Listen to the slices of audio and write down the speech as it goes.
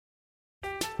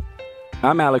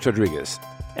I'm Alex Rodriguez.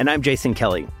 And I'm Jason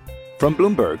Kelly. From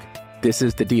Bloomberg, this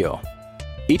is The Deal.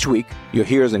 Each week, you'll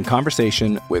hear us in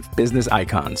conversation with business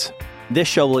icons. This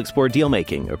show will explore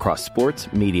deal-making across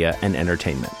sports, media, and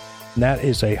entertainment. That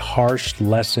is a harsh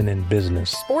lesson in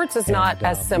business. Sports is not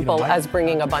as simple as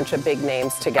bringing a bunch of big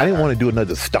names together. I didn't want to do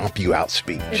another stomp you out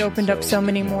speech. It opened up so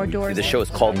many more doors. The show is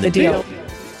called The Deal.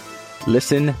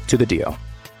 Listen to The Deal.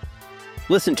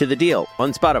 Listen to The Deal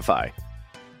on Spotify.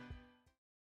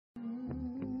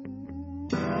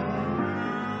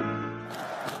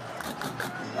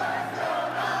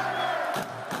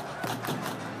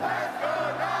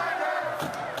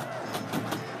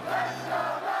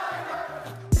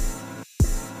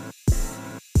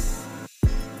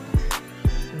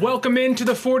 Welcome into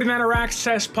the 49er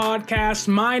Access Podcast.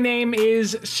 My name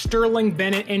is Sterling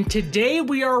Bennett, and today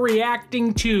we are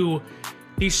reacting to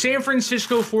the San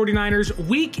Francisco 49ers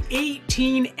Week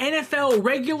 18 NFL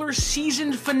regular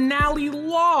season finale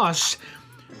loss.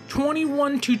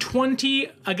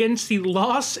 21-20 against the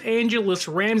Los Angeles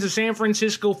Rams. The San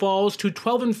Francisco falls to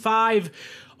 12-5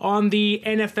 on the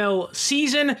NFL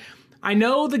season. I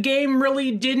know the game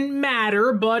really didn't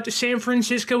matter, but San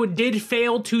Francisco did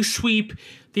fail to sweep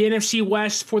the NFC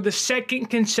West for the second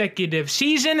consecutive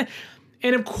season.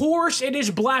 And of course, it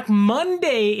is Black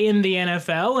Monday in the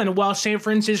NFL, and while San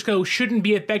Francisco shouldn't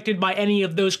be affected by any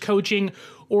of those coaching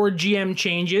or GM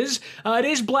changes, it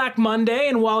is Black Monday,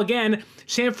 and while again,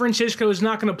 San Francisco is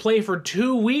not going to play for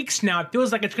 2 weeks now, it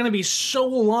feels like it's going to be so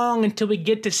long until we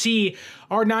get to see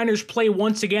our Niners play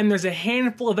once again. There's a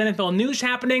handful of NFL news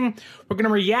happening. We're going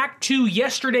to react to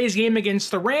yesterday's game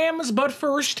against the Rams, but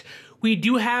first, we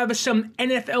do have some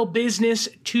NFL business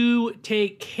to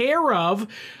take care of.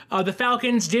 The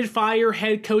Falcons did fire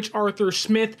head coach Arthur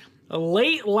Smith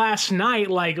late last night,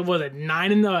 like, was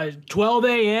it 12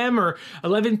 a.m. or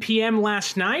 11 p.m.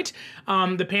 last night.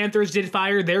 The Panthers did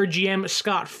fire their GM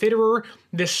Scott Fitterer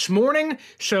this morning.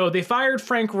 So they fired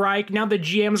Frank Reich. Now the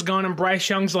GM's gone and Bryce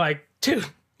Young's like, dude,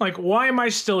 like, why am I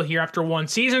still here after one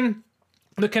season?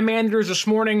 The Commanders this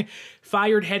morning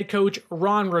fired head coach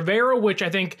Ron Rivera, which I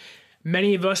think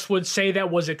many of us would say that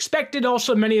was expected.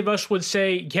 Also, many of us would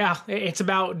say, yeah, it's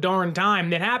about darn time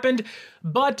that happened.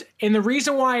 And the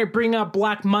reason why I bring up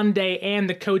Black Monday and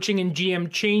the coaching and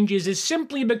GM changes is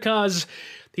simply because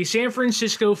the San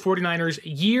Francisco 49ers,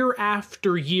 year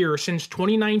after year since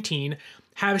 2019,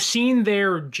 have seen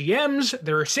their GMs,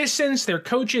 their assistants, their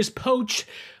coaches poached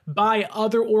by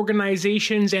other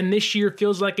organizations, and this year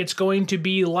feels like it's going to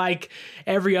be like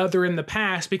every other in the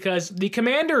past because the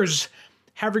Commanders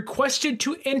have requested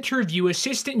to interview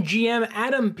assistant GM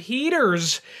Adam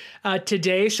Peters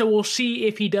today, so we'll see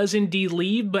if he does indeed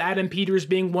leave, but Adam Peters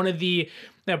being one of the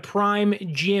prime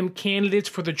GM candidates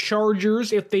for the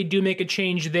Chargers if they do make a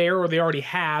change there, or they already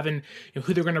have, and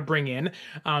who they're going to bring in.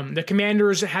 The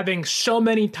Commanders having so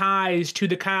many ties to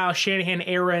the Kyle Shanahan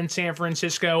era in San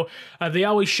Francisco. They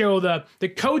always show the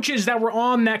coaches that were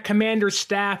on that Commanders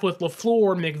staff with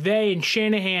LaFleur, McVay, and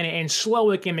Shanahan, and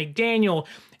Slowick, and McDaniel,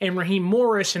 and Raheem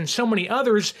Morris, and so many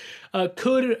others.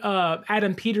 Could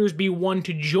Adam Peters be one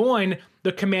to join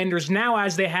the Commanders now,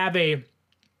 as they have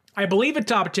I believe a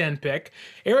top 10 pick.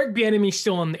 Eric Bieniemy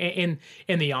still in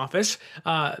the office.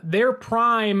 They're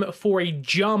prime for a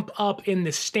jump up in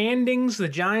the standings. The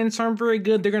Giants aren't very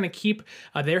good. They're going to keep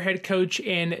their head coach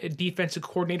and defensive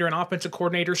coordinator and offensive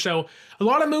coordinator. So a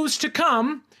lot of moves to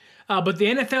come. But the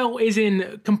NFL is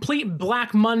in complete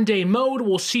Black Monday mode.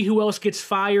 We'll see who else gets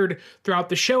fired throughout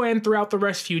the show and throughout the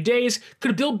rest few days.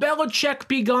 Could Bill Belichick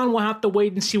be gone? We'll have to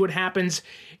wait and see what happens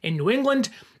in New England.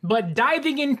 But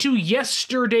diving into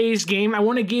yesterday's game, I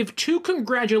want to give two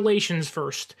congratulations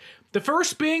first. The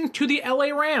first being to the LA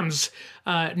Rams.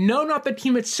 No, not the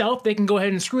team itself. They can go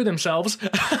ahead and screw themselves.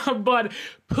 But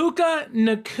Puka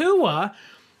Nacua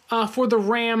for the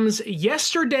Rams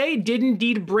yesterday did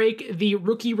indeed break the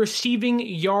rookie receiving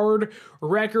yard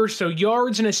record. So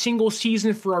yards in a single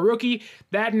season for a rookie,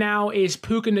 that now is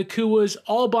Puka Nacua's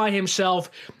all by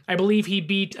himself. I believe he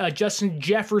beat Justin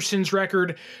Jefferson's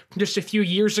record from just a few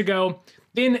years ago.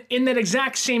 Then in that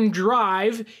exact same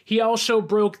drive, he also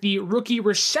broke the rookie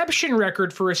reception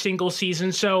record for a single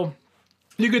season. So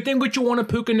you could think what you want of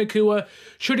Puka Nacua.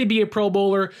 Should he be a Pro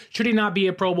Bowler? Should he not be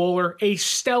a Pro Bowler? A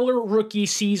stellar rookie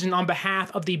season on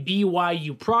behalf of the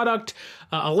BYU product.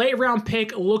 A late-round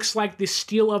pick, looks like the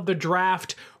steal of the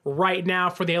draft right now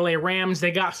for the LA Rams.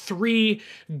 They got three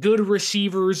good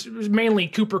receivers, mainly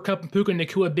Cooper Kupp and Puka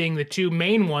Nacua being the two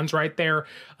main ones right there.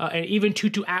 And even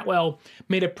Tutu Atwell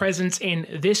made a presence in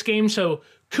this game. So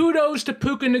kudos to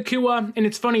Puka Nacua. And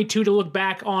it's funny, too, to look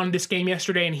back on this game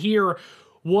yesterday and hear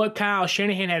what Kyle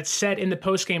Shanahan had said in the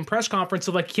post-game press conference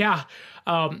of like,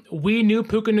 we knew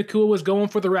Puka Nacua was going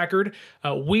for the record.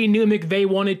 We knew McVay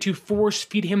wanted to force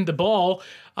feed him the ball.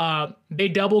 They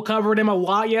double covered him a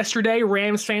lot yesterday.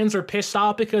 Rams fans are pissed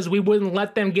off because we wouldn't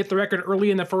let them get the record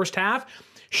early in the first half.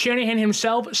 Shanahan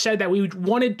himself said that we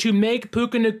wanted to make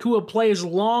Puka Nacua play as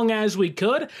long as we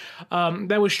could.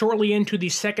 That was shortly into the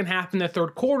second half in the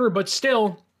third quarter, but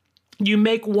still, you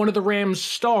make one of the Rams'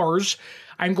 stars.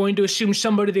 I'm going to assume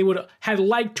somebody they would have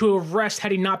liked to have rested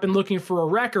had he not been looking for a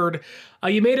record.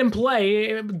 You made him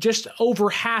play just over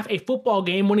half a football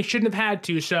game when he shouldn't have had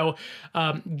to. So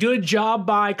good job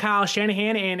by Kyle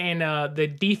Shanahan and the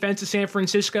defense of San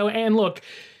Francisco. And look,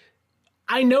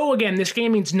 I know, again, this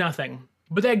game means nothing,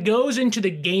 but that goes into the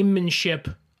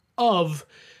gamemanship of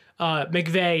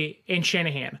McVay and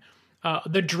Shanahan.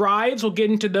 The drives, we'll get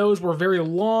into those, were very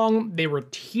long. They were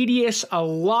tedious, a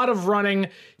lot of running,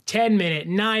 10-minute,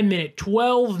 9-minute,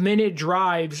 12-minute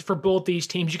drives for both these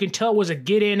teams. You can tell it was a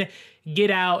get in, get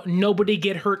out, nobody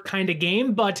get hurt kind of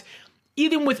game. But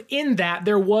even within that,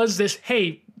 there was this,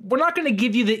 hey, we're not going to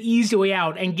give you the easy way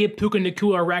out and give Puka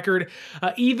Nacua a record.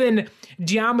 Even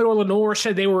Diamador Lenore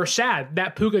said they were sad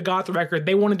that Puka got the record.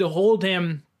 They wanted to hold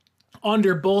him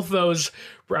under both those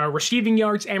receiving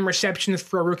yards and receptions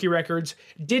for rookie records.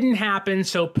 Didn't happen,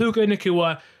 so Puka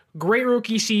Nacua, great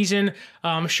rookie season.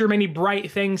 I'm sure many bright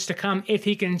things to come if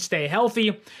he can stay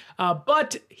healthy.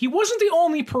 But he wasn't the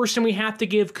only person we have to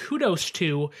give kudos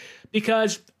to,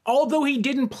 because although he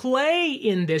didn't play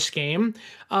in this game,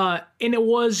 and it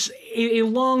was a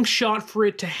long shot for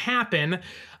it to happen,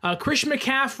 Christian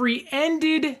McCaffrey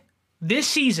ended this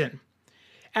season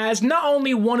as not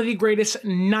only one of the greatest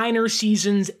Niner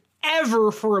seasons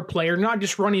ever for a player, not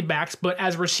just running backs, but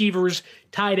as receivers,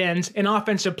 tight ends, and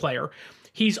offensive player.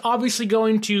 He's obviously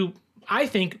going to, I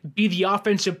think, be the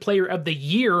offensive player of the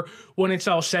year when it's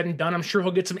all said and done. I'm sure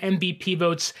he'll get some MVP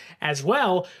votes as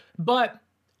well. But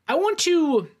I want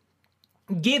to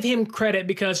give him credit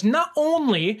because not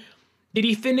only did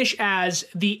he finish as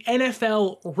the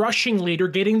NFL rushing leader,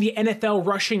 getting the NFL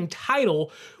rushing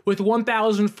title with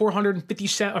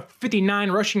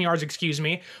 1,459 rushing yards,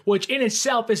 which in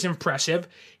itself is impressive.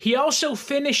 He also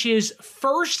finishes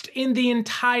first in the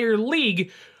entire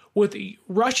league with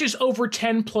rushes over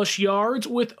 10 plus yards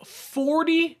with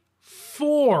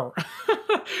 44.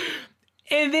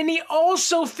 And then he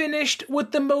also finished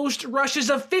with the most rushes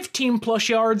of 15 plus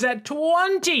yards at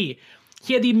 20.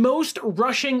 He had the most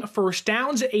rushing first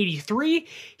downs at 83.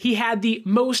 He had the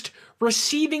most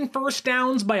receiving first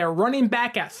downs by a running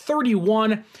back at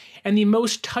 31, and the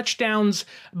most touchdowns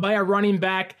by a running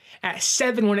back at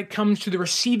 7 when it comes to the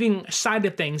receiving side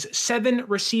of things. 7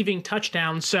 receiving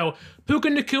touchdowns. So Puka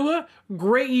Nacua,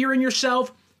 great year in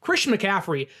yourself. Christian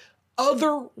McCaffrey,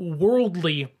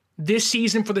 otherworldly this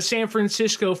season for the San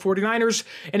Francisco 49ers.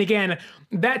 And again,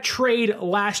 that trade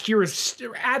last year is,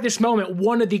 at this moment,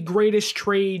 one of the greatest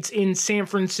trades in San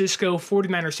Francisco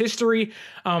 49ers history.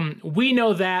 We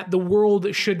know that. The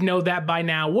world should know that by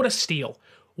now. What a steal.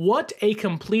 What a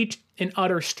complete and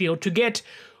utter steal to get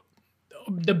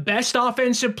the best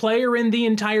offensive player in the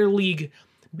entire league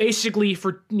basically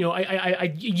for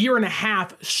a year and a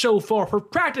half so far for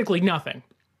practically nothing.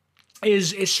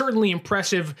 Is certainly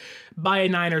impressive by a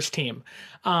Niners team.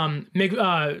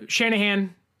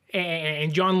 Shanahan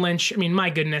and John Lynch, I mean, my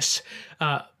goodness,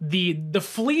 the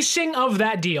fleecing of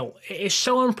that deal is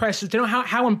so impressive to know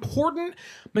how important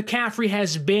McCaffrey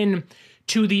has been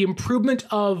to the improvement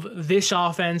of this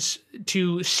offense,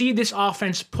 to see this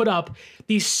offense put up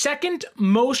the second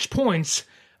most points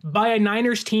by a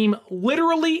Niners team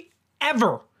literally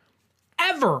ever.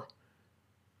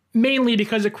 Mainly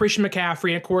because of Christian McCaffrey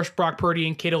and, of course, Brock Purdy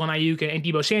and Kittle and Ayuk and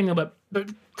Deebo Samuel, but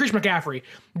Christian McCaffrey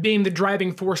being the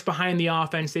driving force behind the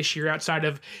offense this year outside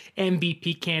of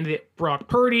MVP candidate Brock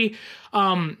Purdy.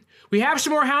 We have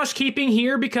some more housekeeping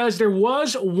here because there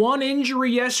was one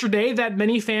injury yesterday that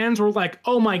many fans were like,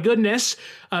 oh my goodness,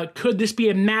 could this be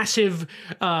a massive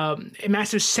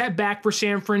setback for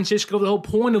San Francisco? The whole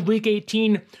point of Week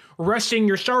 18 resting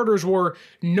your starters were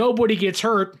nobody gets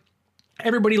hurt.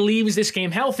 Everybody leaves this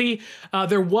game healthy.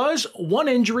 There was one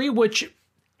injury, which,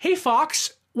 hey,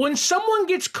 Fox, when someone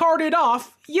gets carted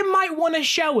off, you might want to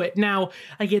show it. Now,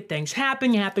 I get things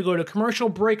happen. You have to go to a commercial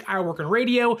break. I work in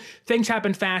radio. Things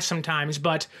happen fast sometimes.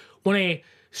 But when a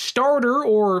starter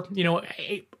or,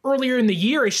 earlier in the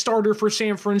year, a starter for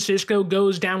San Francisco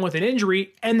goes down with an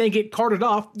injury and they get carted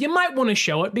off, you might want to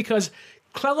show it because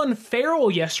Clelin Ferrell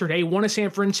yesterday, one of San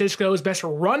Francisco's best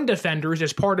run defenders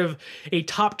as part of a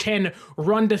top 10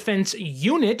 run defense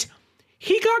unit,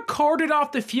 He got carted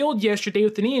off the field yesterday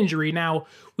with a knee injury. Now,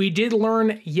 we did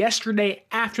learn yesterday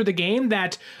after the game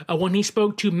that when he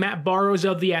spoke to Matt Barrows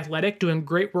of The Athletic, doing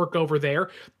great work over there,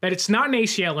 that it's not an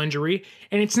ACL injury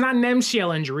and it's not an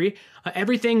MCL injury.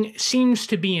 Everything seems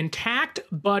to be intact,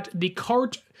 but the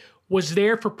cart was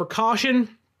there for precaution.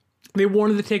 They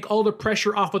wanted to take all the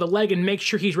pressure off of the leg and make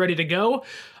sure he's ready to go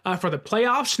for the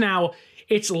playoffs. Now,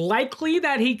 it's likely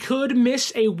that he could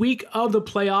miss a week of the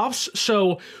playoffs,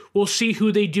 so we'll see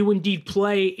who they do indeed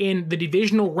play in the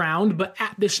divisional round. But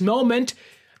at this moment,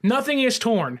 nothing is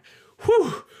torn.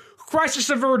 Whew! Crisis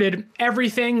averted.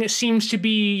 Everything seems to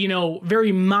be,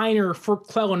 very minor for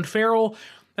Clelin Ferrell.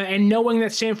 And knowing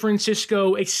that San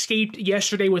Francisco escaped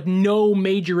yesterday with no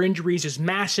major injuries is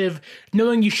massive.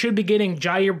 Knowing you should be getting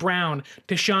Jair Brown,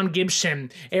 Deshaun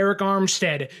Gibson, Eric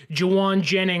Armstead, Juwan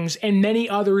Jennings, and many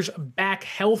others back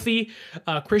healthy.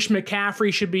 Christian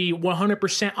McCaffrey should be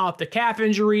 100% off the calf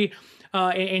injury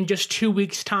in just 2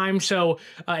 weeks' time. So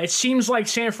it seems like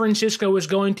San Francisco is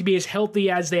going to be as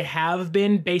healthy as they have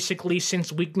been basically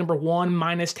since week number 1,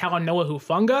 minus Talanoa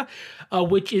Hufanga,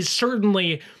 which is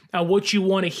certainly what you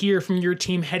want to hear from your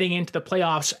team heading into the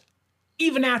playoffs,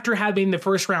 even after having the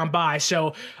first round bye.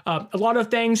 So a lot of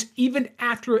things, even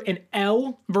after an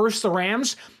L versus the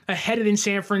Rams, headed in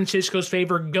San Francisco's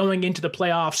favor going into the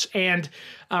playoffs. And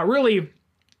really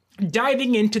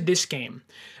diving into this game,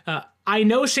 I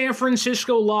know San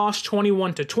Francisco lost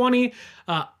 21-20.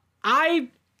 I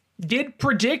did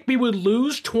predict we would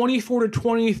lose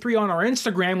 24-23 on our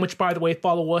Instagram, which, by the way,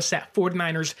 follow us at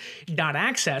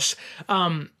 49ers.access.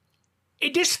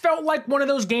 It just felt like one of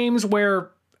those games where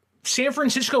San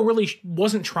Francisco really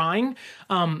wasn't trying.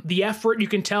 The effort, you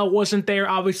can tell, wasn't there.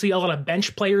 Obviously, a lot of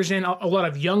bench players in, a lot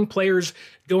of young players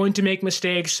going to make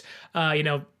mistakes.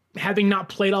 Having not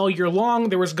played all year long,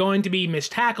 there was going to be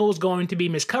missed tackles, going to be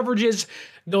missed coverages,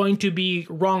 going to be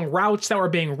wrong routes that were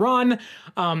being run.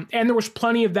 And there was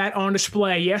plenty of that on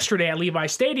display yesterday at Levi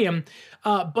Stadium.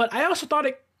 But I also thought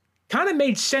it kind of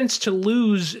made sense to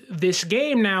lose this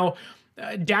game. Now,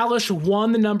 Dallas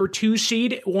won the number 2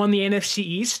 seed, won the NFC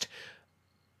East.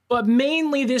 But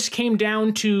mainly this came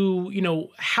down to,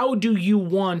 how do you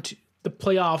want the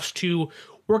playoffs to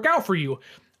work out for you?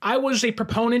 I was a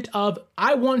proponent of,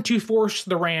 I want to force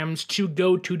the Rams to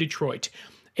go to Detroit.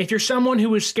 If you're someone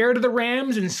who is scared of the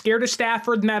Rams and scared of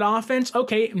Stafford and that offense,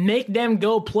 okay, make them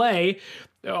go play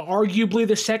arguably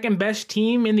the second best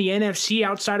team in the NFC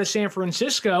outside of San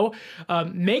Francisco.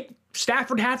 Make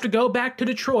Stafford have to go back to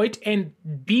Detroit and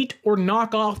beat or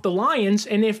knock off the Lions.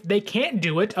 And if they can't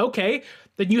do it, okay,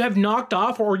 then you have knocked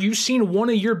off or you've seen one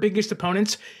of your biggest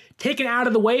opponents taken out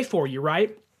of the way for you,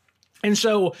 right? And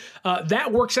so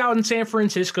that works out in San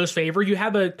Francisco's favor. You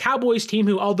have a Cowboys team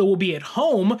who, although will be at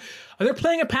home, they're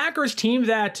playing a Packers team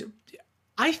that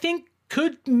I think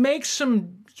could make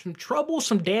some trouble,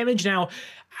 some damage. Now,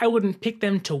 I wouldn't pick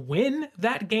them to win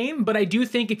that game, but I do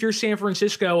think if you're San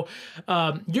Francisco,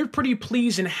 you're pretty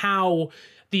pleased in how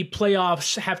the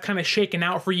playoffs have kind of shaken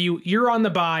out for you. You're on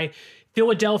the bye.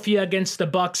 Philadelphia against the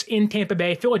Bucs in Tampa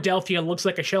Bay. Philadelphia looks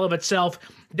like a shell of itself.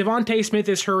 Devontae Smith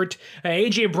is hurt.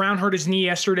 A.J. Brown hurt his knee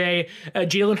yesterday.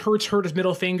 Jalen Hurts hurt his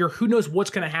middle finger. Who knows what's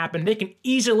going to happen? They can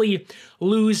easily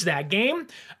lose that game.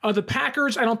 The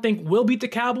Packers, I don't think, will beat the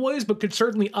Cowboys, but could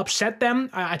certainly upset them.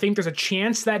 I think there's a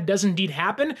chance that does indeed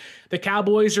happen. The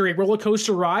Cowboys are a roller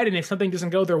coaster ride, and if something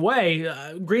doesn't go their way,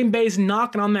 Green Bay's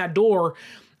knocking on that door,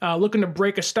 looking to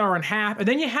break a star in half. And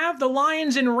then you have the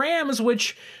Lions and Rams,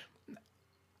 which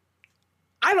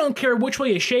I don't care which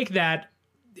way you shake that.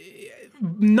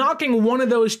 Knocking one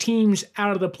of those teams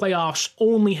out of the playoffs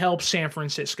only helps San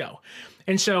Francisco.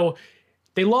 And so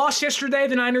they lost yesterday,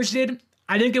 the Niners did.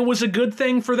 I think it was a good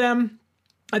thing for them.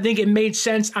 I think it made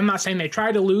sense. I'm not saying they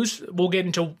tried to lose. We'll get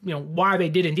into why they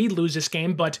did indeed lose this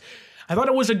game, but I thought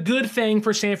it was a good thing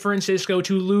for San Francisco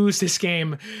to lose this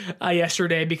game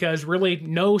yesterday because really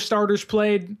no starters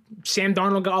played. Sam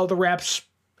Darnold got all the reps.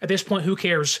 At this point, who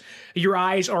cares? Your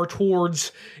eyes are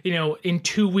towards, in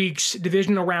 2 weeks,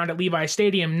 divisional round at Levi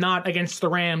Stadium, not against the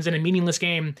Rams in a meaningless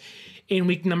game in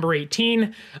week number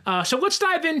 18. So let's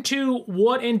dive into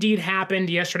what indeed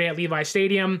happened yesterday at Levi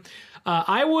Stadium.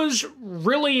 I was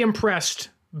really impressed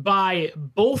by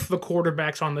both the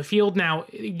quarterbacks on the field. Now,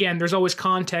 again, there's always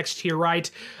context here,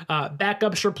 right?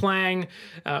 Backups are playing.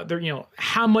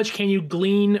 How much can you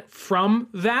glean from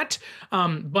that?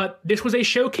 But this was a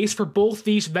showcase for both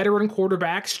these veteran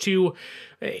quarterbacks to,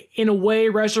 in a way,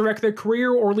 resurrect their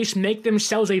career or at least make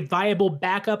themselves a viable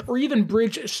backup or even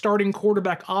bridge starting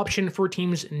quarterback option for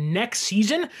teams next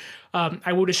season.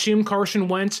 I would assume Carson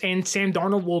Wentz and Sam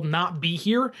Darnold will not be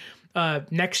here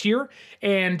next year.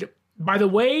 And By the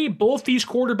way, both these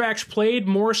quarterbacks played,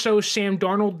 more so Sam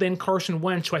Darnold than Carson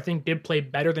Wentz, who I think did play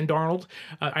better than Darnold.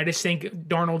 I just think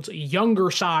Darnold's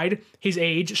younger side, his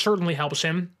age, certainly helps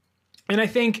him. And I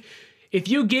think if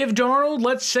you give Darnold,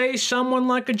 let's say, someone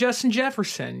like a Justin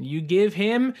Jefferson, you give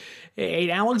him a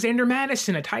Alexander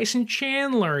Madison, a Tyson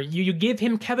Chandler, you give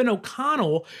him Kevin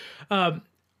O'Connell,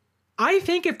 I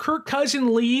think if Kirk Cousins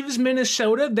leaves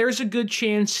Minnesota, there's a good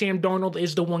chance Sam Darnold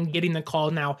is the one getting the call.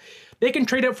 Now, they can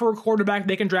trade up for a quarterback.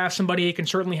 They can draft somebody. It can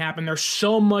certainly happen. There's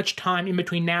so much time in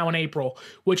between now and April,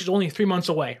 which is only 3 months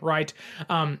away, right?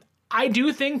 I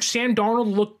do think Sam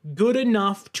Darnold looked good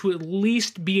enough to at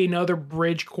least be another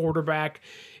bridge quarterback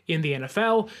in the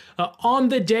NFL. On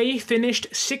the day, finished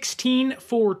 16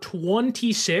 for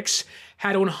 26,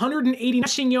 had 180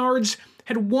 passing yards,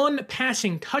 had one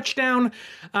passing touchdown,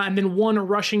 and then one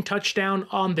rushing touchdown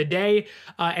on the day.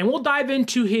 And we'll dive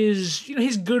into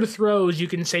his good throws, you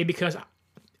can say, because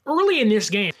early in this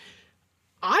game,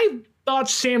 I thought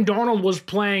Sam Darnold was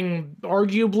playing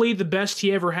arguably the best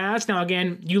he ever has. Now,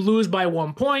 again, you lose by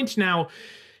 1 point. Now,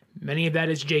 many of that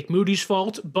is Jake Moody's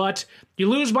fault, but you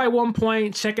lose by 1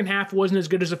 point. Second half wasn't as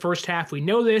good as the first half. We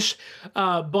know this.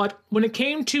 But when it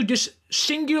came to just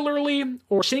singularly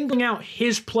or singling out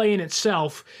his play in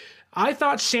itself, I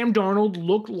thought Sam Darnold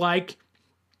looked like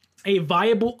a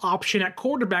viable option at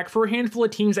quarterback for a handful of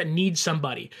teams that need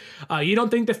somebody. You don't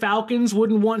think the Falcons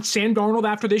wouldn't want Sam Darnold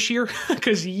after this year?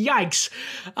 Because yikes,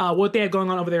 what they have going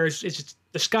on over there is just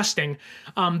disgusting.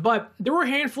 But there were a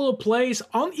handful of plays,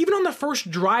 even on the first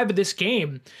drive of this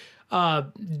game.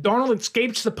 Darnold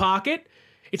escapes the pocket,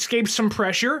 escapes some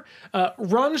pressure,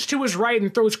 runs to his right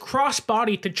and throws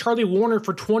cross-body to Charlie Warner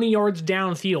for 20 yards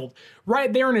downfield.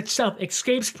 Right there in itself,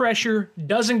 escapes pressure,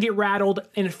 doesn't get rattled,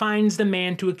 and finds the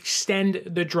man to extend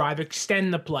the drive,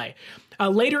 extend the play.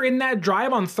 Later in that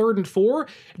drive on 3rd and 4,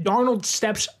 Darnold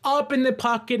steps up in the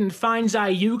pocket and finds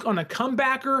Ayuk on a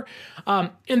comebacker.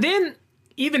 And then,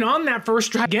 even on that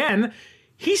first drive again,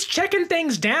 he's checking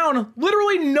things down,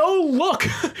 literally no look.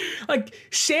 Like,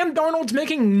 Sam Darnold's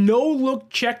making no look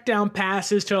check down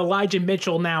passes to Elijah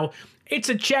Mitchell. Now, it's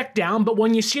a check down, but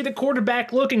when you see the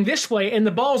quarterback looking this way and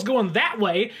the ball's going that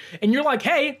way, and you're like,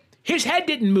 hey, his head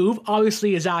didn't move,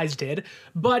 obviously his eyes did,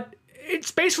 but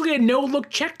it's basically a no look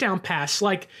check down pass.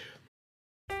 Like,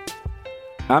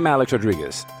 I'm Alex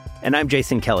Rodriguez. And I'm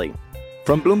Jason Kelly.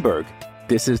 From Bloomberg,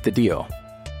 this is The Deal.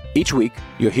 Each week,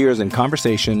 you'll hear us in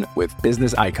conversation with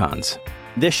business icons.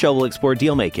 This show will explore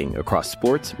deal-making across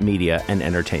sports, media, and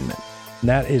entertainment.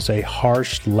 That is a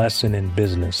harsh lesson in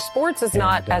business. Sports is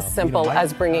not as simple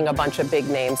as bringing a bunch of big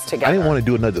names together. I didn't want to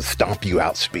do another stomp you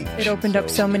out speech. It opened up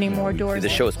so many more doors. The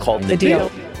show is called The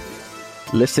Deal.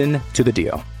 Listen to The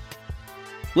Deal.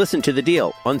 Listen to The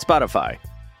Deal on Spotify.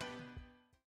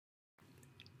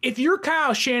 if you're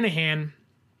Kyle Shanahan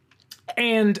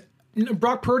and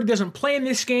Brock Purdy doesn't play in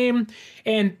this game,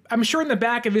 and I'm sure in the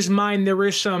back of his mind there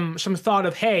is some thought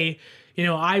of, hey, you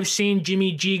know, I've seen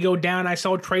Jimmy G go down. I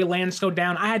saw Trey Lance go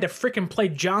down. I had to freaking play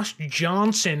Josh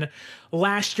Johnson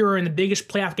last year in the biggest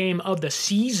playoff game of the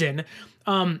season.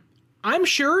 I'm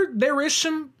sure there is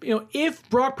some, you know, if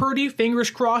Brock Purdy, fingers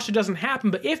crossed it doesn't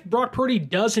happen, but if Brock Purdy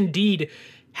does indeed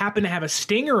happen to have a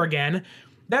stinger again,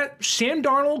 that Sam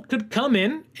Darnold could come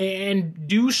in and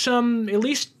do some, at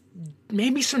least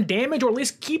maybe some damage, or at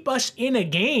least keep us in a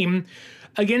game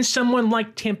against someone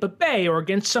like Tampa Bay, or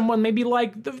against someone maybe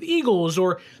like the Eagles,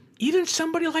 or even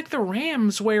somebody like the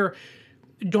Rams, where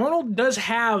Darnold does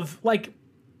have, like,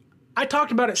 I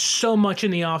talked about it so much in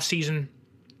the offseason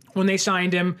when they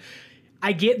signed him.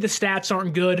 I get the stats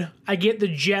aren't good. I get the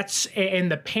Jets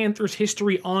and the Panthers'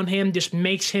 history on him just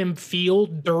makes him feel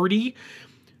dirty.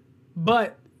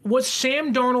 But what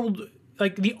Sam Darnold,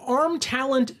 like, the arm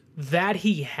talent that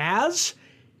he has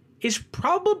is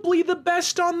probably the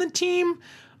best on the team.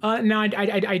 Now,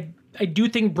 I do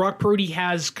think Brock Purdy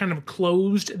has kind of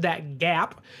closed that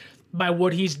gap by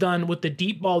what he's done with the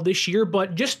deep ball this year,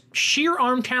 but just sheer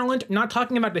arm talent, not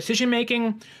talking about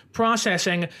decision-making,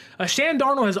 processing, Sam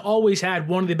Darnold has always had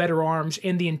one of the better arms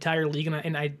in the entire league,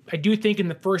 and I do think in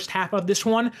the first half of this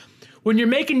one, when you're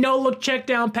making no-look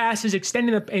check-down passes,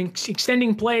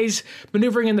 extending plays,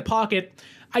 maneuvering in the pocket,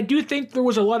 I do think there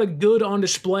was a lot of good on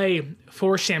display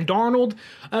for Sam Darnold.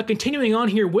 Continuing on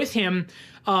here with him,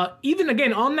 even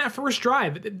again on that first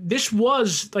drive, this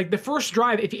was like the first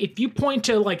drive. If you point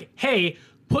to, like, hey,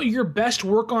 put your best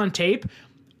work on tape,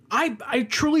 I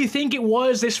truly think it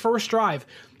was this first drive.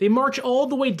 They march all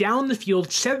the way down the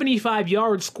field, 75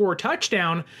 yards, score a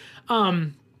touchdown.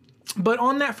 But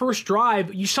on that first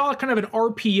drive, you saw kind of an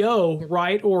RPO,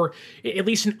 right? Or at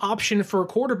least an option for a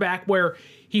quarterback where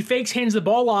he fakes, hands the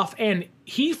ball off, and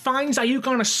he finds Ayuk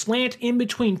on a slant in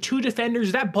between two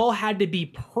defenders. That ball had to be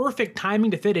perfect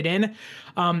timing to fit it in.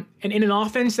 And in an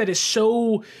offense that is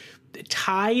so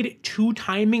tied to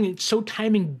timing, it's so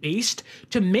timing based,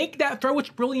 to make that throw,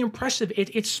 it's really impressive.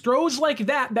 It's throws like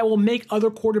that will make other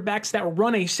quarterbacks that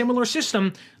run a similar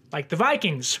system, like the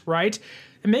Vikings, right?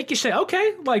 And make you say,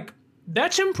 okay, like,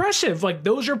 that's impressive. Like,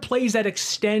 those are plays that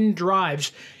extend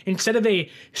drives. Instead of a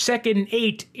 2nd and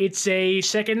 8, it's a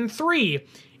 2nd and 3.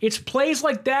 It's plays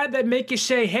like that make you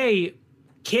say, hey,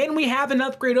 can we have an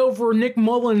upgrade over Nick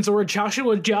Mullins or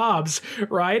Joshua Dobbs,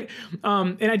 right?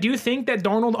 And I do think that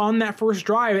Darnold on that first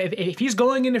drive, if he's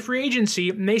going into free agency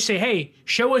and they say, hey,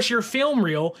 show us your film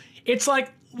reel, it's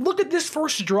like, look at this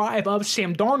first drive of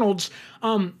Sam Darnold's.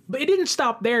 But it didn't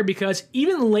stop there, because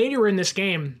even later in this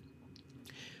game,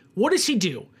 what does he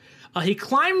do? He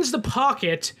climbs the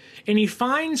pocket and he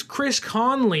finds Chris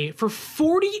Conley for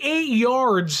 48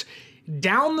 yards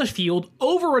down the field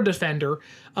over a defender.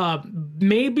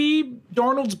 Maybe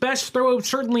Darnold's best throw,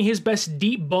 certainly his best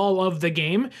deep ball of the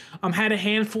game. Had a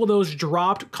handful of those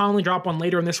dropped. Conley dropped one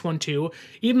later in this one too.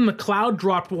 Even McLeod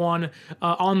dropped one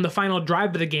on the final drive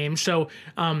of the game. So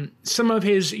some of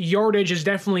his yardage is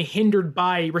definitely hindered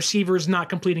by receivers not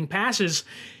completing passes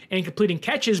and completing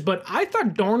catches. But I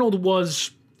thought Darnold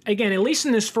was, again, at least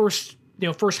in this first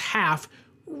half,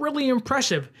 really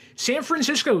impressive. San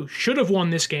Francisco should have won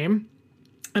this game.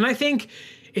 And I think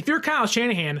if you're Kyle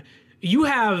Shanahan, you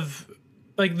have,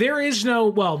 like, there is no,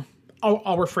 well,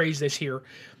 I'll rephrase this here.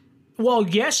 Well,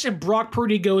 yes, if Brock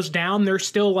Purdy goes down, they're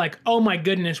still like, oh my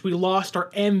goodness, we lost our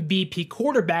MVP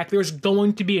quarterback. There's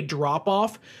going to be a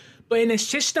drop-off. But in a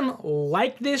system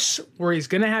like this, where he's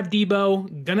going to have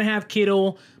Debo, going to have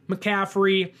Kittle,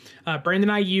 McCaffrey, Brandon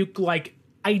Ayuk, like,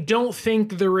 I don't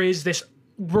think there is this,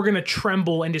 we're going to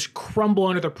tremble and just crumble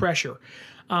under the pressure.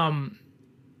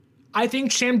 I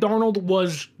think Sam Darnold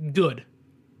was good.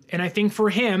 And I think for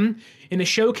him, in the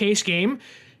showcase game,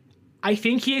 I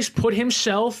think he has put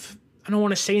himself, I don't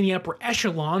want to say in the upper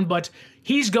echelon, but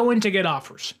he's going to get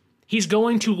offers. He's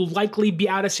going to likely be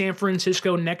out of San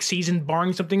Francisco next season,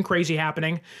 barring something crazy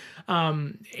happening.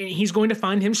 He's going to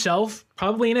find himself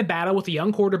probably in a battle with a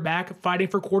young quarterback fighting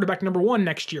for quarterback number 1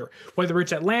 next year, whether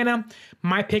it's Atlanta.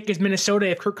 My pick is Minnesota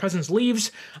if Kirk Cousins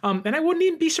leaves. And I wouldn't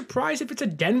even be surprised if it's a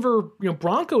Denver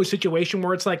Broncos situation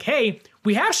where it's like, hey,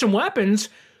 we have some weapons.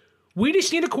 We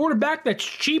just need a quarterback that's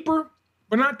cheaper,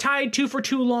 but not tied to for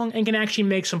too long, and can actually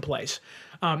make some plays.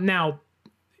 Now,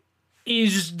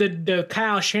 is the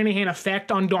Kyle Shanahan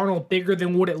effect on Darnold bigger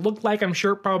than what it looked like? I'm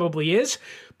sure it probably is.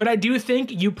 But I do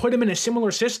think you put him in a similar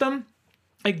system.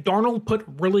 Like, Darnold put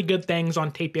really good things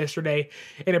on tape yesterday.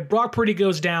 And if Brock Purdy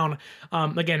goes down,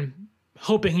 again,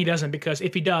 hoping he doesn't, because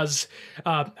if he does,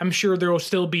 I'm sure there will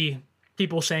still be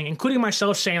people saying, including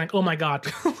myself, saying, like, oh my God,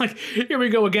 like, here we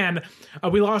go again.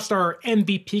 We lost our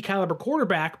MVP caliber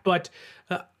quarterback, but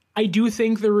I do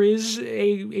think there is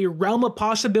a realm of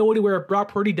possibility where if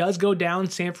Brock Purdy does go down,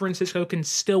 San Francisco can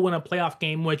still win a playoff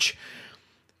game, which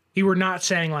we were not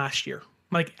saying last year.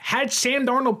 Like, had Sam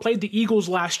Darnold played the Eagles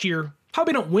last year,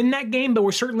 probably don't win that game, but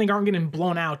we certainly aren't getting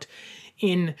blown out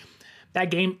in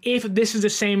that game. If this is the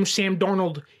same Sam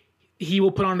Darnold he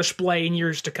will put on display in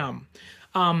years to come.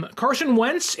 Carson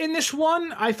Wentz in this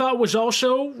one, I thought was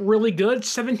also really good.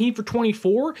 17 for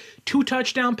 24, 2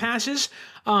 touchdown passes.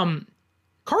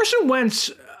 Carson Wentz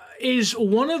is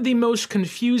one of the most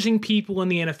confusing people in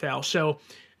the NFL. So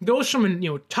goes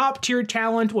from top tier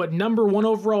talent, number 1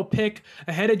 overall pick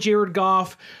ahead of Jared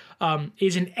Goff,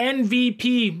 is an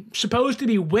MVP, supposed to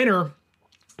be winner,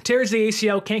 tears the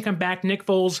ACL, can't come back. Nick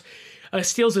Foles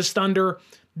steals his thunder,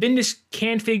 then just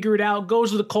can't figure it out,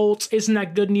 goes to the Colts, isn't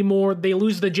that good anymore. They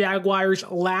lose to the Jaguars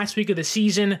last week of the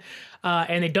season,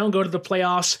 and they don't go to the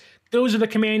playoffs. Those are the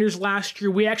Commanders last year.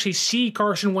 We actually see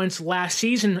Carson Wentz last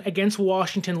season against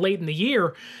Washington late in the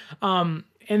year, and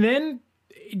then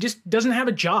it just doesn't have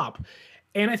a job.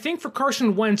 And I think for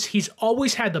Carson Wentz, he's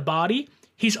always had the body.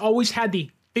 He's always had the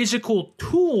physical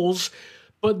tools,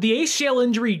 but the ACL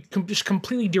injury just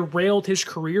completely derailed his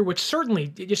career, which certainly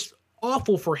just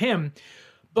awful for him.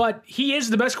 But he is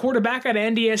the best quarterback at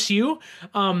NDSU,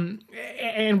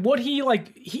 and what he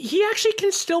actually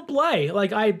can still play.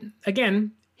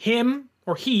 Him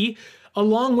or he,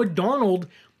 along with Darnold,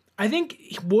 I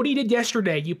think what he did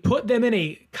yesterday, you put them in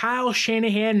a Kyle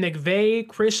Shanahan, McVay,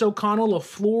 Chris O'Connell,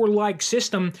 LaFleur-like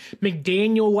system,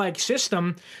 McDaniel-like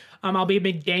system, albeit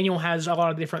McDaniel has a lot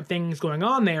of different things going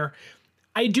on there.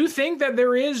 I do think that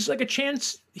there is like a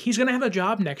chance he's going to have a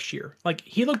job next year. Like,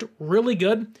 he looked really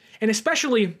good, and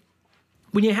especially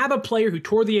when you have a player who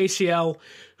tore the ACL,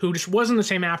 who just wasn't the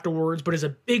same afterwards, but is a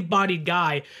big-bodied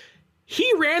guy. He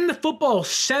ran the football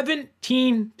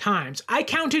 17 times. I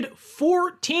counted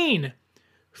 14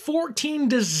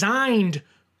 designed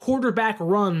quarterback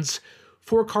runs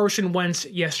for Carson Wentz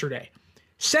yesterday.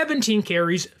 17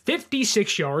 carries,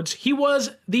 56 yards. He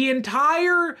was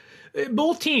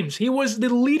both teams. He was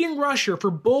the leading rusher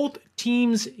for both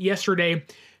teams yesterday.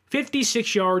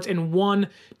 56 yards and 1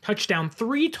 touchdown.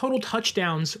 3 total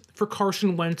touchdowns for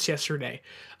Carson Wentz yesterday.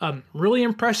 Really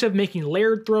impressive, making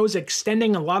layered throws,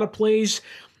 extending a lot of plays,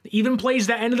 even plays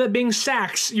that ended up being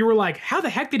sacks. You were like, how the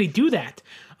heck did he do that?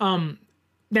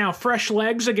 Now, fresh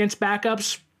legs against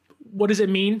backups, what does it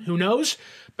mean? Who knows?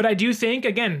 But I do think,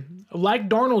 again, like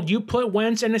Darnold, you put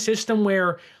Wentz in a system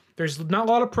where there's not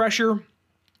a lot of pressure.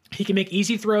 He can make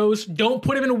easy throws. Don't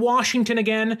put him in Washington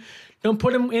again. Don't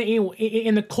put him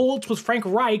in the Colts with Frank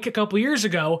Reich a couple years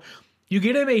ago. You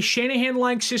get him a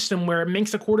Shanahan-like system where it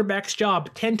makes the quarterback's job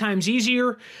 10 times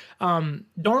easier.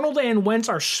 Darnold and Wentz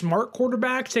are smart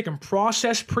quarterbacks. They can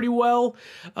process pretty well.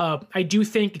 I do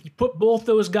think if you put both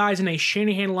those guys in a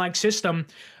Shanahan-like system,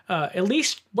 at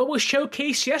least what was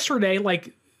showcased yesterday,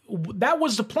 like, that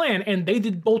was the plan, and they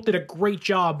both did a great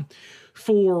job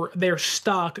for their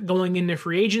stock going into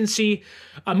free agency.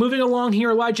 Moving along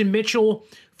here, Elijah Mitchell,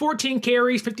 14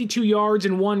 carries, 52 yards,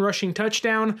 and 1 rushing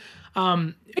touchdown.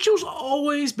 Mitchell's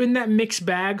always been that mixed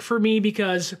bag for me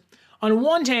because on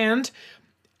one hand,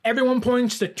 everyone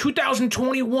points to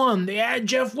 2021. They had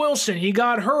Jeff Wilson. He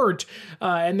got hurt.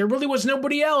 And there really was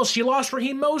nobody else. You lost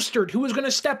Raheem Mostert, who was going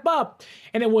to step up.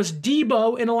 And it was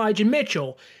Debo and Elijah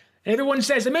Mitchell. And everyone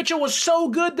says that Mitchell was so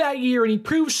good that year and he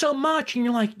proved so much. And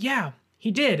you're like, yeah, he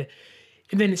did.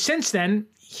 And then since then,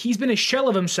 he's been a shell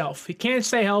of himself. He can't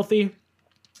stay healthy.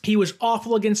 He was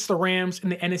awful against the Rams in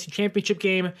the NFC Championship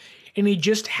game. And he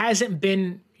just hasn't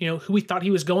been, who we thought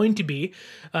he was going to be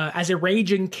as a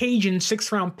raging Cajun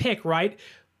 6th-round pick, right?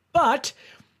 But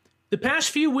the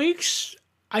past few weeks,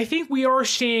 I think we are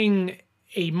seeing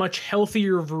a much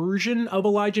healthier version of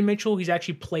Elijah Mitchell. He's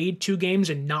actually played 2 games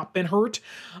and not been hurt.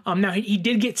 Now, he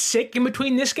did get sick in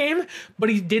between this game, but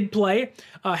he did play.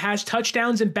 Has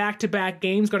touchdowns in back-to-back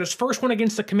games. Got his first one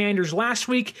against the Commanders last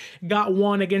week. Got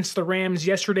one against the Rams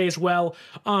yesterday as well.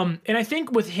 And I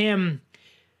think with him,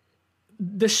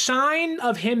 the sign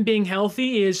of him being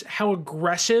healthy is how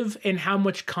aggressive and how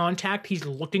much contact he's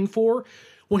looking for.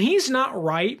 When he's not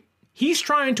right, he's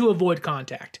trying to avoid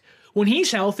contact. When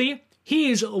he's healthy,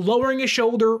 he is lowering his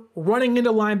shoulder, running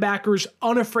into linebackers,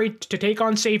 unafraid to take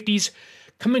on safeties,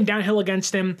 coming downhill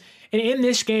against them. And in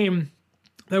this game,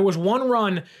 there was one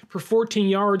run for 14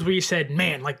 yards where you said,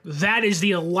 man, like, that is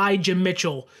the Elijah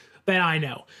Mitchell that I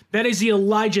know. That is the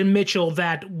Elijah Mitchell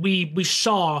that we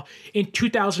saw in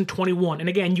 2021. And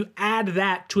again, you add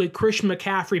that to a Christian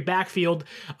McCaffrey backfield,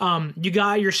 you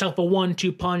got yourself a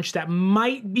 1-2 punch that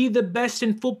might be the best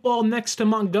in football next to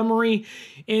Montgomery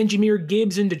and Jahmyr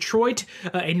Gibbs in Detroit.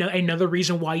 Another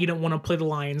reason why you don't want to play the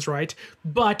Lions, right?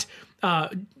 But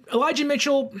Elijah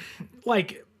Mitchell,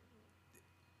 like,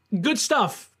 good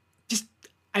stuff.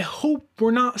 I hope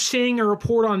we're not seeing a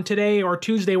report on today or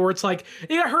Tuesday where it's like,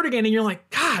 he got hurt again, and you're like,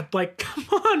 God, like, come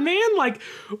on, man, like,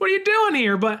 what are you doing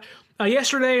here? But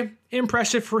yesterday,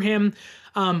 impressive for him.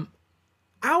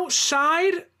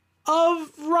 Outside of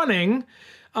running,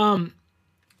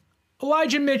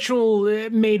 Elijah Mitchell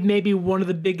made maybe one of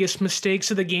the biggest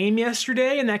mistakes of the game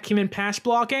yesterday, and that came in pass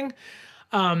blocking.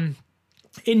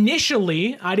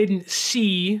 Initially, I didn't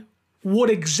see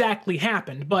what exactly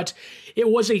happened, but it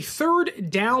was a 3rd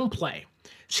down play.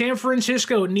 San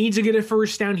Francisco needs to get a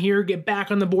first down here, get back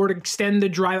on the board, extend the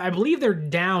drive. I believe they're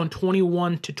down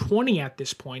 21-20 at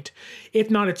this point.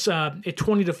 If not, it's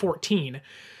 20-14.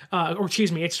 Or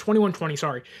excuse me, it's 21-20,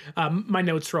 sorry. My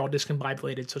notes are all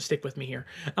discombobulated, so stick with me here.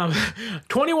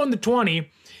 21-20,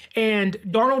 and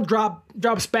Darnold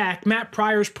drops back. Matt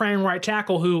Pryor's playing right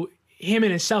tackle, who him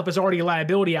and himself is already a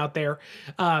liability out there.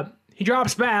 He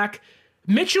drops back.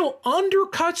 Mitchell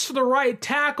undercuts to the right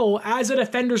tackle as the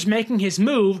defender's making his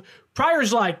move.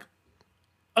 Pryor's like,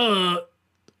 I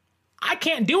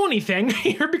can't do anything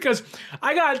here because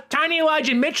I got tiny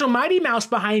Elijah Mitchell, Mighty Mouse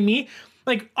behind me,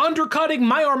 like undercutting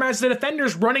my arm as the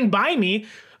defender's running by me.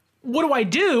 What do I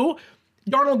do?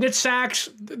 Darnold gets sacks,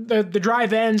 the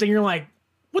drive ends, and you're like,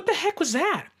 what the heck was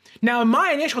that? Now,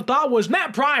 my initial thought was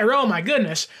Matt Pryor, oh my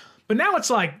goodness. But now it's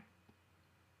like,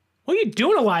 what are you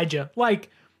doing, Elijah?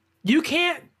 Like, you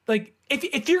can't, like,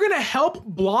 if you're going to help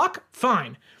block,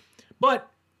 fine.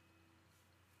 But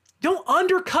don't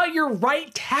undercut your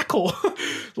right tackle.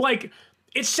 Like,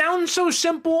 it sounds so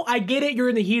simple. I get it. You're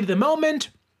in the heat of the moment.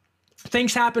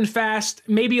 Things happen fast.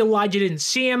 Maybe Elijah didn't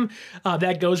see him.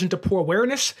 That goes into poor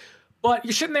awareness. But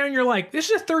you're sitting there and you're like, this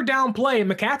is a third down play.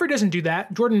 McCaffrey doesn't do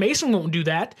that. Jordan Mason won't do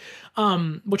that,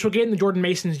 which we'll get into Jordan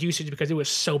Mason's usage because it was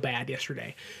so bad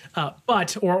yesterday. Or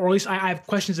at least I have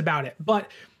questions about it. But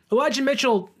Elijah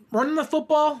Mitchell running the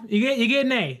football, you get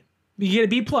an A. You get a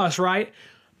B+, right?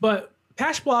 But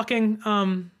pass blocking,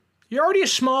 you're already a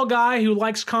small guy who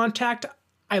likes contact.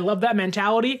 I love that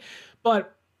mentality.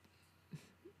 But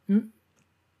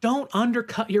don't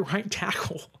undercut your right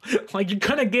tackle. Like, you're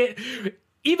going to get...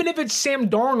 Even if it's Sam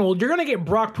Darnold, you're going to get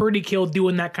Brock Purdy killed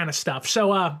doing that kind of stuff.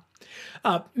 So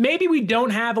maybe we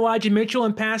don't have Elijah Mitchell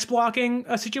in pass blocking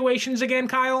situations again,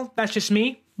 Kyle. That's just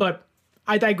me, but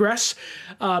I digress.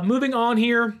 Moving on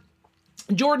here,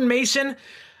 Jordan Mason,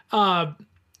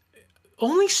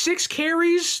 only 6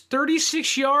 carries,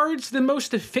 36 yards, the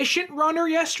most efficient runner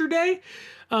yesterday.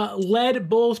 Led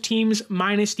both teams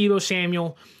minus Deebo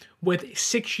Samuel with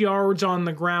 6 yards on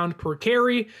the ground per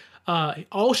carry.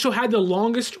 Also had the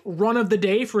longest run of the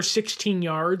day for 16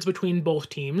 yards between both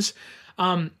teams.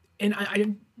 And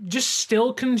I'm just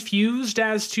still confused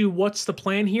as to what's the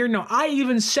plan here. Now, I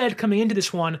even said coming into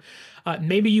this one,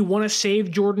 maybe you want to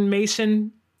save Jordan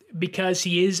Mason because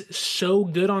he is so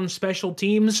good on special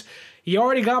teams. You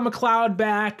already got McLeod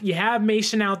back. You have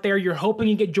Mason out there. You're hoping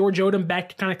you get George Odom back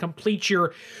to kind of complete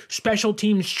your special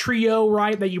teams trio,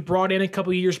 right, that you brought in a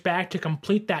couple of years back to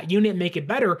complete that unit, make it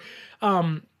better.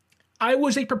 I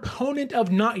was a proponent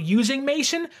of not using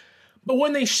Mason, but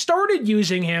when they started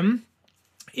using him,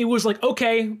 it was like,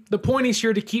 okay, the point is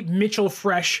here to keep Mitchell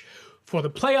fresh for the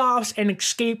playoffs and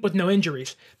escape with no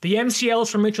injuries. The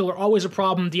MCLs for Mitchell are always a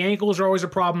problem. The ankles are always a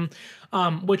problem,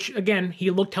 which, again,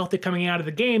 he looked healthy coming out of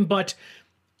the game, but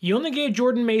you only gave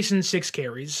Jordan Mason 6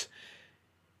 carries.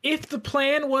 If the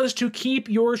plan was to keep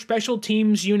your special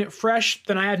teams unit fresh,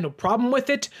 then I had no problem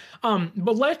with it.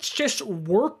 But let's just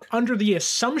work under the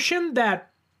assumption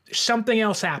that something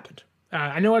else happened.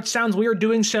 I know it sounds weird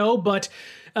doing so, but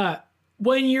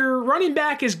when your running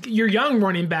back is your young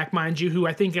running back, mind you, who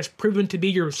I think has proven to be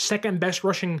your second best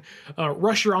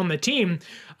rusher on the team,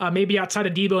 maybe outside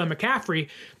of Deebo and McCaffrey,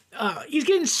 he's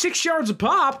getting 6 yards a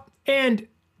pop, and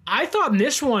I thought in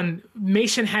this one,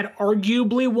 Mason had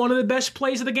arguably one of the best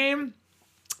plays of the game.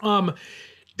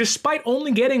 Despite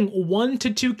only getting 1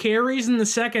 to 2 carries in the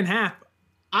second half,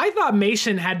 I thought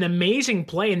Mason had an amazing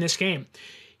play in this game.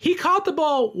 He caught the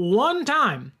ball one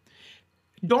time.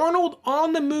 Darnold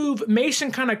on the move,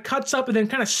 Mason kind of cuts up and then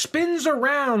kind of spins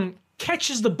around,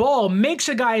 catches the ball, makes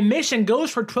a guy miss, and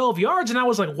goes for 12 yards. And I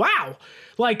was like, wow.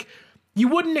 Like, you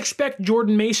wouldn't expect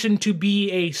Jordan Mason to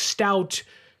be a stout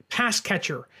pass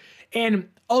catcher. And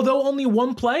although only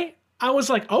one play, I was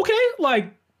like, okay,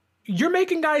 like, you're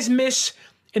making guys miss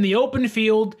in the open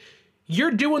field.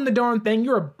 You're doing the darn thing.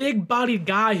 You're a big-bodied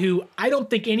guy who I don't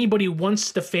think anybody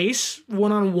wants to face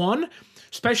one-on-one,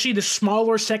 especially the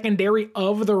smaller secondary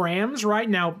of the Rams right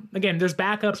now. Again, there's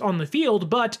backups on the field,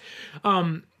 but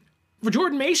for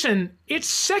Jordan Mason, it's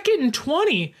 2nd and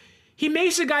 20. He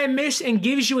makes a guy miss and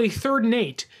gives you a 3rd and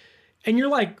 8. And you're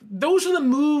like, those are the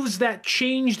moves that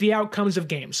change the outcomes of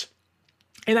games.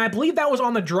 And I believe that was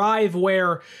on the drive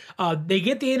where they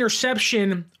get the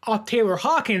interception off Taylor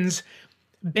Hawkins.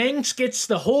 Banks gets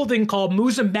the holding call,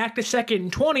 moves him back to 2nd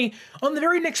and 20. On the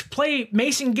very next play,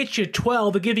 Mason gets you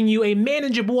 12, giving you a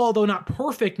manageable, although not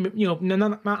perfect,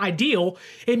 not ideal,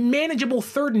 a manageable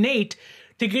 3rd and 8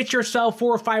 to get yourself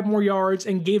 4 or 5 more yards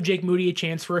and gave Jake Moody a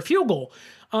chance for a field goal.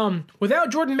 Without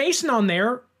Jordan Mason on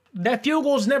there, that field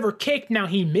goal is never kicked. Now,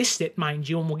 he missed it, mind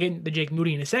you, and we'll get into Jake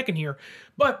Moody in a second here.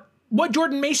 But what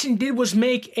Jordan Mason did was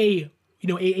make a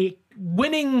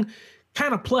winning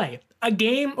kind of play, a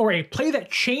game or a play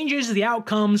that changes the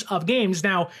outcomes of games.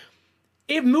 Now,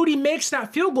 if Moody makes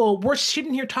that field goal, we're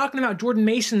sitting here talking about Jordan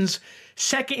Mason's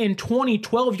 2nd and 20,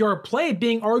 12-yard play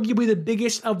being arguably the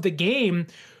biggest of the game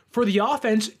for the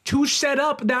offense to set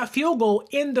up that field goal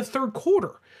in the 3rd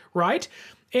quarter, right?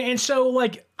 And so,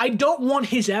 like, I don't want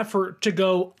his effort to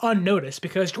go unnoticed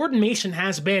because Jordan Mason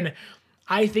has been,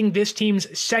 I think, this team's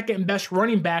 2nd best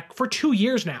running back for 2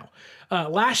 years now.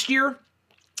 Last year,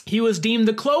 he was deemed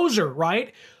the closer,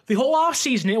 right? The whole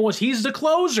offseason, it was he's the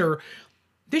closer.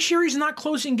 This year, he's not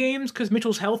closing games because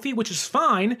Mitchell's healthy, which is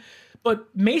fine. But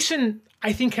Mason,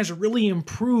 I think, has really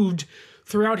improved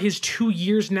throughout his 2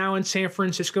 years now in San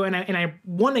Francisco, and I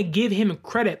want to give him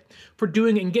credit for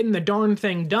doing it and getting the darn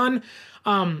thing done.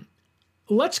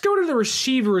 Let's go to the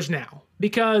receivers now,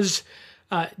 because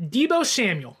Deebo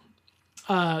Samuel,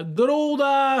 good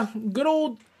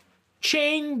old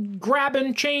chain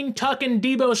grabbing, chain tucking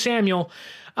Deebo Samuel,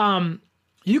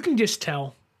 you can just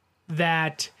tell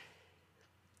that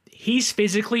he's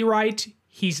physically right,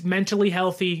 he's mentally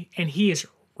healthy, and he is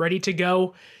ready to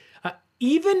go.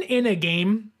 Even in a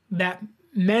game that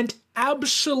meant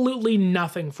absolutely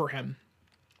nothing for him.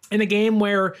 In a game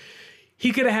where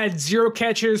he could have had 0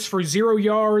 catches for 0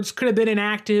 yards, could have been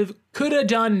inactive, could have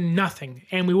done nothing,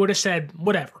 and we would have said,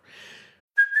 whatever.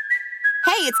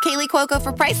 Hey, it's Kaylee Cuoco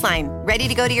for Priceline. Ready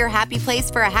to go to your happy place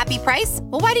for a happy price?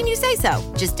 Well, why didn't you say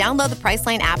so? Just download the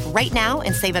Priceline app right now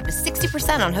and save up to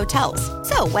 60% on hotels.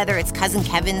 So whether it's Cousin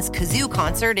Kevin's Kazoo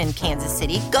Concert in Kansas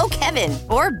City, go Kevin,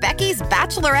 or Becky's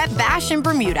Bachelorette Bash in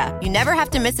Bermuda, you never have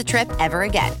to miss a trip ever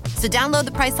again. So download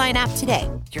the Priceline app today.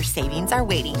 Your savings are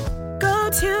waiting. Go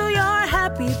to your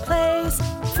happy place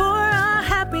for a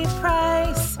happy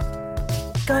price.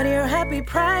 Go to your happy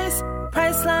price,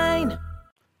 Priceline.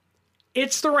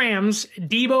 It's the Rams.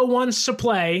 Deebo wants to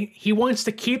play. He wants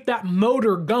to keep that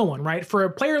motor going, right? For a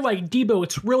player like Deebo,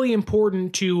 it's really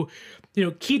important to,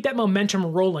 keep that momentum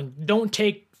rolling. Don't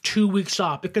take 2 weeks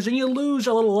off because then you lose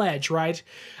a little edge, right?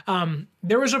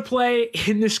 There was a play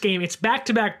in this game. It's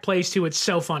back-to-back plays too. It's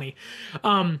so funny.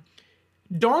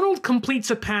 Darnold completes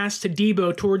a pass to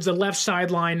Deebo towards the left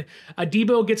sideline.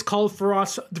 Deebo gets called for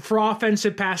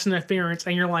offensive pass interference,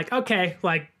 and you're like, okay,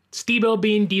 it's Deebo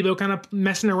being Deebo, kind of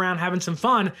messing around, having some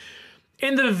fun.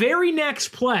 In the very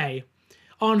next play,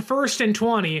 on 1st and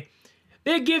 20,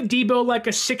 they give Deebo a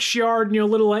 6-yard,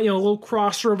 little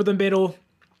crosser over the middle,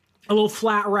 a little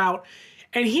flat route,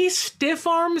 and he stiff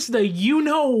arms the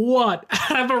you-know-what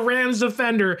out of a Rams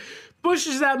defender,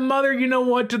 pushes that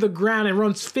mother-you-know-what to the ground, and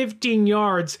runs 15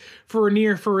 yards for a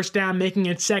near first down, making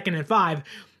it 2nd and 5.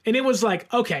 And it was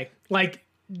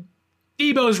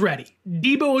Deebo's ready.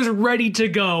 Deebo is ready to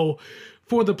go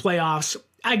for the playoffs.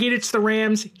 I get it's the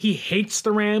Rams. He hates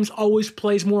the Rams, always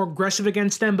plays more aggressive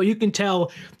against them, but you can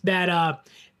tell that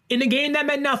in a game that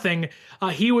meant nothing,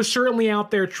 he was certainly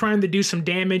out there trying to do some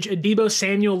damage. Deebo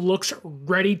Samuel looks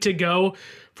ready to go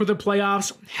for the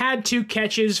playoffs. Had 2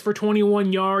 catches for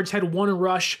 21 yards, had 1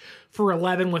 rush for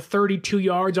 11 with 32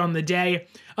 yards on the day.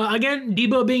 Again,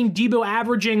 Deebo being Deebo,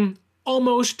 averaging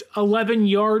almost 11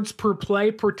 yards per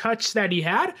play per touch that he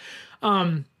had,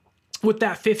 with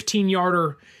that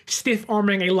 15-yarder stiff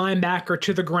arming a linebacker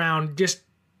to the ground, just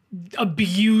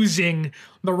abusing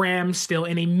the Rams still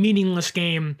in a meaningless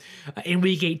game in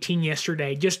Week 18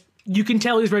 yesterday. Just, you can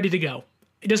tell he's ready to go.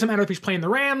 It doesn't matter if he's playing the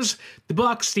Rams, the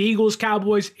Bucks, the Eagles,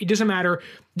 Cowboys. It doesn't matter.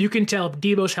 You can tell if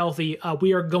Deebo's healthy.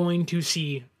 We are going to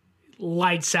see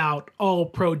lights out, all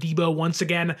pro Deebo once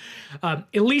again. At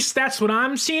least that's what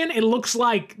I'm seeing. It looks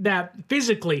like that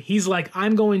physically he's like,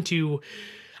 I'm going to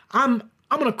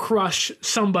crush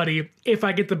somebody if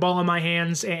I get the ball in my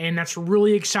hands, and that's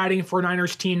really exciting for a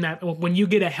Niners team that when you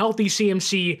get a healthy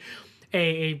CMC,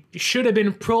 a should have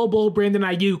been Pro Bowl Brandon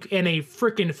Ayuk, and a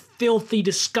freaking filthy,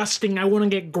 disgusting, I want to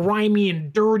get grimy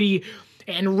and dirty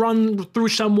and run through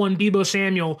someone, Deebo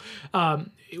Samuel,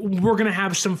 we're going to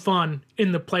have some fun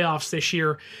in the playoffs this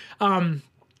year.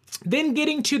 Then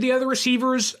getting to the other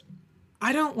receivers,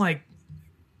 I don't like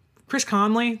Chris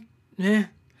Conley.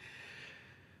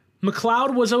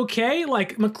 McLeod was okay.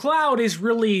 McLeod is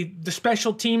really the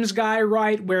special teams guy,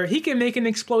 right? Where he can make an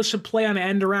explosive play on an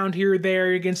end around here or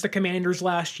there against the Commanders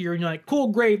last year. And you're like, cool,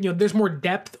 great. There's more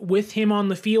depth with him on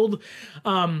the field.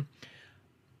 Ronnie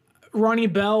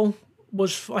Bell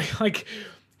was like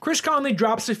Chris Conley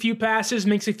drops a few passes,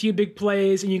 makes a few big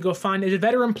plays, and you go find as a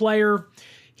veteran player,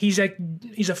 he's a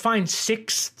fine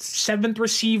 6th, 7th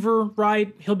receiver,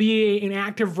 right? He'll be an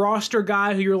active roster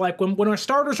guy who you're like, when our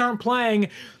starters aren't playing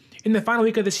in the final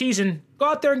week of the season, go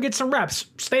out there and get some reps.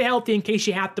 Stay healthy in case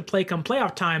you have to play come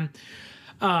playoff time.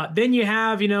 Then you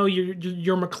have,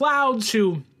 your McLeods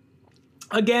who,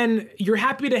 again, you're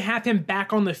happy to have him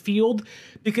back on the field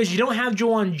because you don't have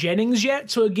Juwan Jennings yet,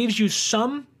 so it gives you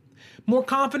some more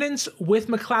confidence with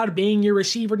McLeod being your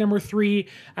receiver number 3,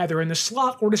 either in the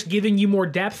slot or just giving you more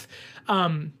depth.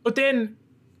 But then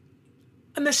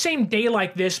on the same day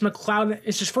like this, McLeod,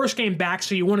 it's his first game back,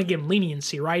 so you want to give him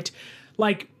leniency, right?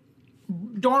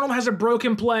 Darnold has a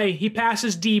broken play, he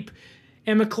passes deep,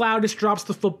 and McLeod just drops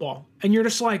the football. And you're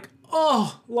just like,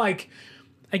 I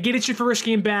get it's your first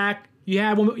game back. You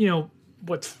have,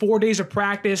 4 days of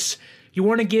practice. You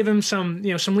want to give him some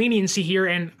leniency here,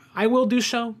 and I will do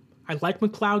so. I like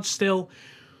McLeod still,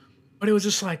 but it was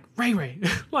just like, Ray,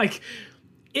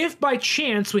 if by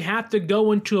chance we have to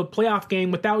go into a playoff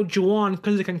game without Juwan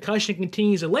because the concussion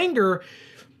continues to linger,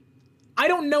 I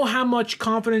don't know how much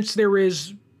confidence there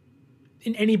is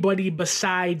anybody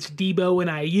besides Debo and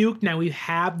Ayuk. Now, we've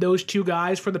had those two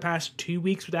guys for the past 2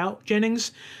 weeks without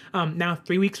Jennings, now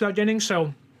 3 weeks without Jennings.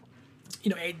 So,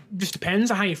 it just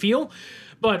depends on how you feel.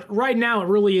 But right now, it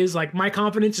really is like my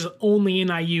confidence is only in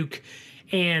Ayuk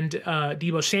and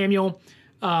Debo Samuel.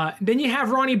 Then you have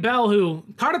Ronnie Bell, who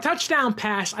caught a touchdown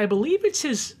pass. I believe it's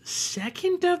his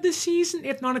second of the season.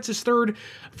 If not, it's his third.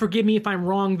 Forgive me if I'm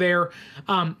wrong there.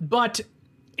 But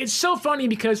it's so funny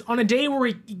because on a day where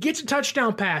he gets a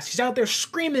touchdown pass, he's out there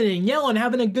screaming and yelling,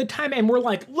 having a good time. And we're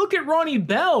like, look at Ronnie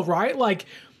Bell, right? Like,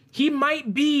 he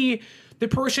might be the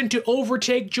person to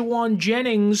overtake Juwan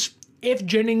Jennings if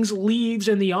Jennings leaves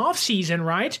in the offseason,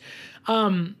 right?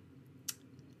 And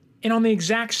on the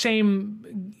exact same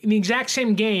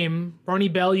game, Ronnie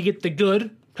Bell, you get the good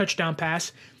touchdown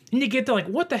pass, and you get the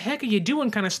what the heck are you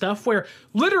doing kind of stuff, where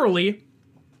literally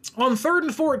on 3rd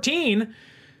and 14,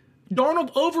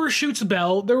 Darnold overshoots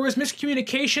Bell. There was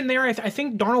miscommunication there. I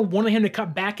think Darnold wanted him to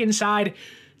cut back inside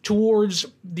towards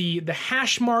the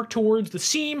hash mark, towards the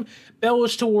seam. Bell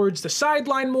was towards the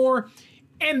sideline more.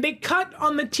 And they cut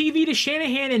on the TV to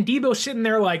Shanahan, and Debo sitting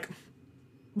there like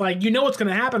what's going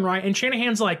to happen, right? And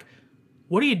Shanahan's like,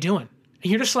 what are you doing?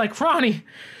 And you're just like, Ronnie,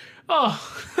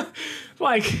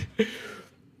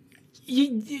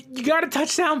 you got a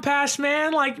touchdown pass,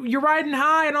 man. Like, you're riding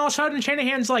high, and all of a sudden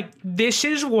Shanahan's like, this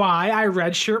is why I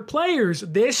redshirt players.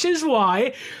 This is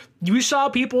why you saw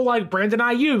people like Brandon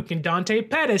Ayuk and Dante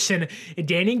Pettis and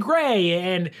Danny Gray,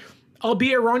 and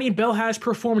albeit Ronnie Bell has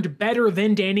performed better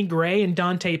than Danny Gray and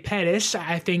Dante Pettis,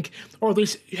 I think, or at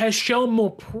least has shown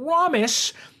more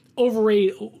promise over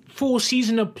a full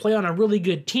season of play on a really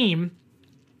good team.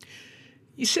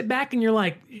 You sit back and you're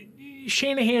like,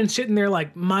 Shanahan's sitting there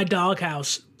like, my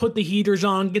doghouse, put the heaters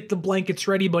on, get the blankets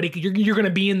ready, buddy, because you're going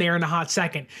to be in there in a hot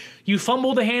second. You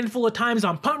fumbled a handful of times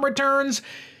on punt returns.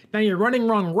 Now you're running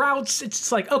wrong routes. It's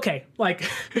just like, okay,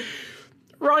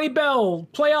 Ronnie Bell,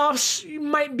 playoffs,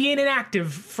 might be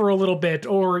inactive for a little bit,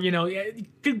 or, you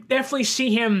could definitely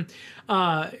see him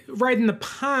riding the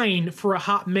pine for a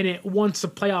hot minute once the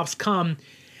playoffs come,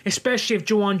 especially if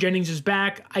Juwan Jennings is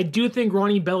back. I do think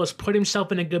Ronnie Bell has put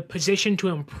himself in a good position to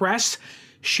impress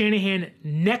Shanahan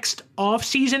next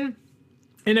offseason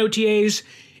in OTAs,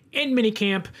 in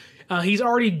minicamp. He's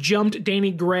already jumped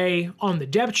Danny Gray on the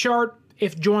depth chart.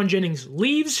 If Juwan Jennings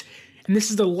leaves, and this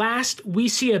is the last we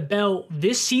see of Bell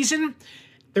this season,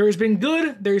 there has been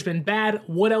good, there's been bad.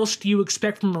 What else do you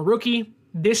expect from a rookie?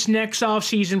 This next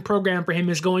offseason program for him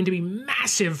is going to be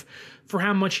massive for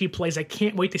how much he plays. I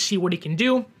can't wait to see what he can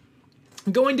do.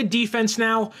 Going to defense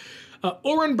now.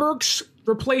 Oren Burks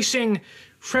replacing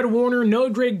Fred Warner, no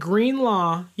Dre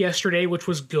Greenlaw yesterday, which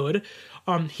was good.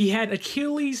 He had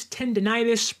Achilles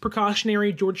tendonitis,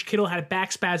 precautionary. George Kittle had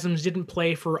back spasms, didn't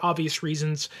play for obvious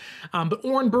reasons. But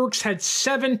Oren Burks had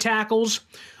 7 tackles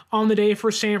on the day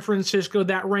for San Francisco.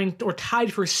 That ranked or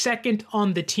tied for second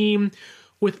on the team,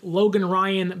 with Logan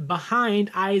Ryan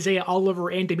behind Isaiah Oliver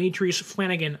and Demetrius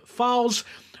Flanagan-Falls.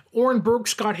 Oren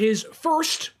Burks got his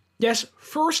first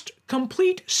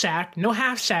complete sack, no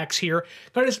half sacks here,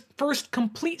 got his first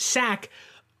complete sack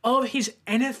of his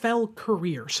NFL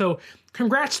career. So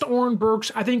congrats to Oren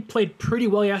Burks. I think played pretty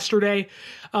well yesterday.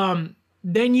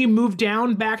 Then you move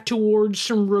down back towards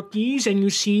some rookies and you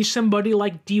see somebody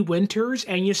like D. Winters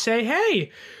and you say,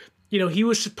 hey, he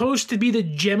was supposed to be the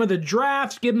gem of the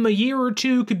draft. Give him a year or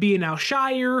two, could be an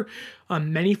Alshire.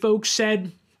 Many folks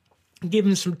said, give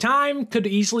him some time. Could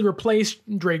easily replace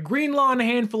Dre Greenlaw in a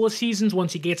handful of seasons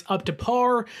once he gets up to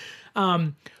par.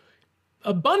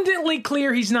 Abundantly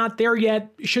clear he's not there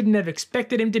yet. Shouldn't have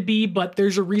expected him to be, but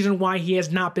there's a reason why he has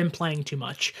not been playing too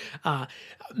much.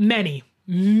 Many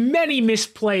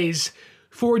misplays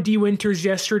for D. Winters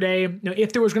yesterday. Now,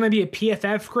 if there was going to be a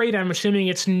PFF grade, I'm assuming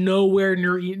it's nowhere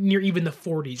near even the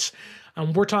 40s.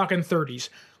 We're talking 30s.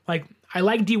 I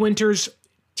like D. Winters.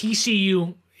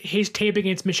 TCU, his tape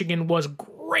against Michigan was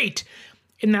great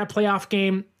in that playoff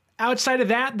game. Outside of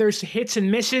that, there's hits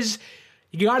and misses.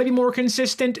 You got to be more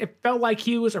consistent. It felt like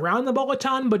he was around the ball a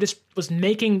ton, but just was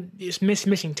missing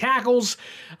tackles.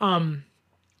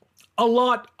 A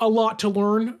lot to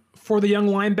learn for the young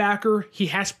linebacker. He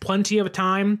has plenty of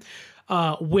time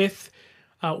with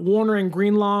Warner and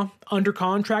Greenlaw under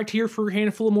contract here for a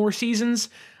handful of more seasons.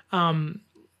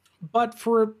 But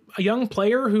for a young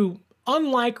player who,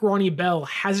 unlike Ronnie Bell,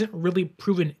 hasn't really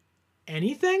proven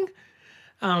anything,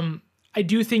 I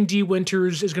do think D.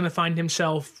 Winters is going to find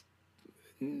himself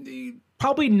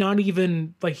probably not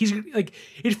even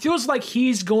it feels like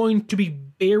he's going to be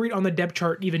buried on the depth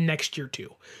chart even next year too,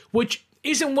 which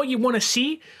isn't what you want to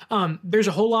see. There's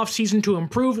a whole off season to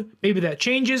improve. Maybe that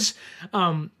changes.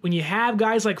 When you have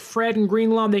guys like Fred and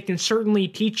Greenlaw, they can certainly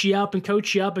teach you up and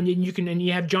coach you up, and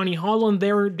you have Johnny Holland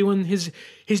there doing his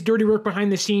dirty work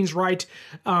behind the scenes, right?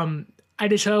 I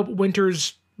just hope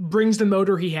Winters brings the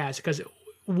motor he has, because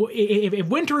if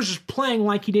Winters is playing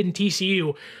like he did in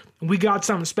TCU, we got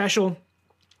something special.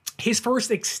 His first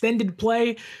extended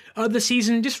play of the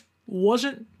season just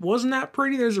wasn't that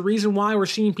pretty. There's a reason why we're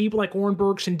seeing people like Oren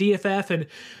Burks and DFF, and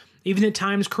even at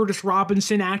times Curtis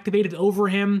Robinson activated over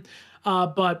him.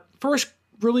 But first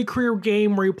really career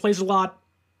game where he plays a lot.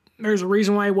 There's a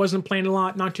reason why he wasn't playing a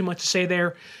lot. Not too much to say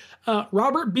there.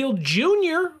 Robert Beal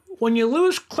Jr., when you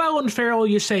lose Clellan Ferrell,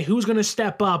 you say, who's going to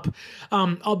step up?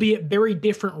 Albeit very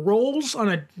different roles on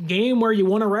a game where you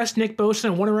want to rest Nick Bosa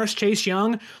and want to rest Chase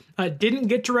Young. Didn't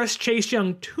get to rest Chase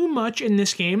Young too much in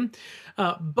this game.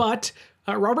 But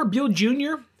Robert Beal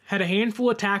Jr. had a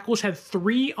handful of tackles, had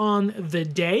 3 on the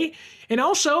day, and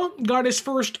also got his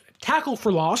first tackle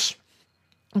for loss,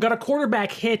 got a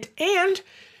quarterback hit, and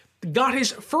got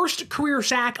his first career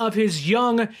sack of his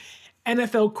young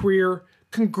NFL career.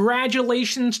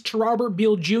 Congratulations to Robert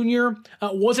Beal Jr.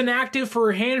 Wasn't active for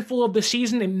a handful of the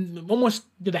season, and almost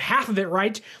did a half of it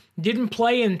right. Didn't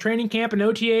play in training camp and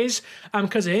OTAs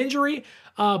because of injury,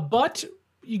 but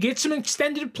you get some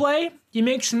extended play, you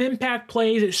make some impact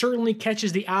plays, it certainly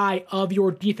catches the eye of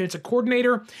your defensive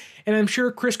coordinator, and I'm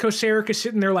sure Chris Koceric is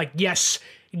sitting there like, yes,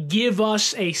 give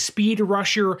us a speed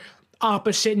rusher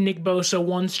opposite Nick Bosa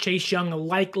once Chase Young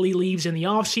likely leaves in the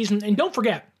offseason. And don't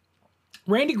forget,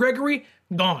 Randy Gregory,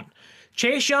 gone.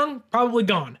 Chase Young, probably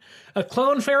gone.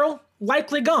 Clellan Ferrell,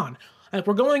 likely gone.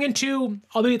 We're going into,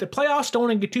 albeit the playoffs, don't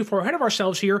want to get too far ahead of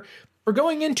ourselves here, we're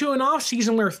going into an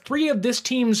offseason where 3 of this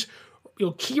team's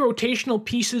key rotational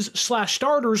pieces /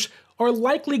 starters are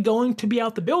likely going to be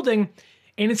out the building,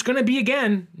 and it's going to be,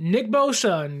 again, Nick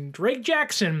Bosa and Drake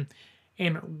Jackson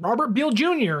and Robert Beal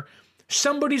Jr.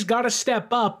 Somebody's got to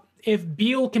step up if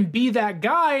Beal can be that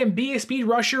guy and be a speed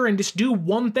rusher and just do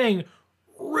one thing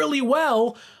really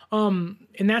well, and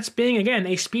that's being, again,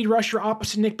 a speed rusher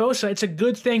opposite Nick Bosa. It's a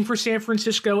good thing for San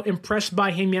Francisco. Impressed by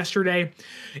him yesterday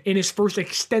in his first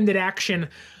extended action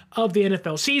of the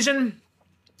NFL season.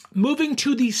 Moving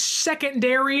to the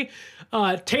secondary,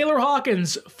 Taylor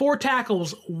Hawkins, 4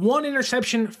 tackles, 1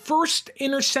 interception, first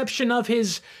interception of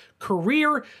his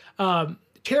career.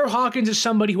 Taylor Hawkins is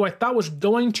somebody who I thought was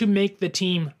going to make the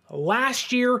team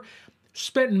last year.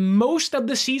 Spent most of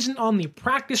the season on the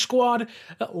practice squad.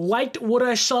 Liked what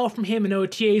I saw from him in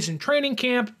OTAs and training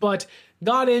camp, but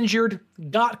got injured,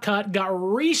 got cut, got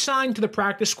re-signed to the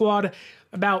practice squad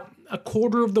about a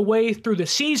quarter of the way through the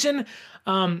season.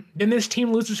 Then this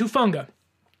team loses Hufanga.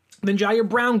 Then Jair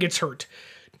Brown gets hurt.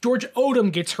 George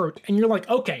Odom gets hurt. And you're like,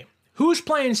 okay, who's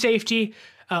playing safety?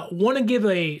 Want to give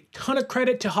a ton of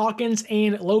credit to Hawkins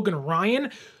and Logan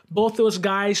Ryan. Both those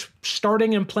guys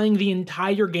starting and playing the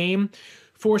entire game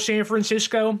for San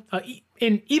Francisco.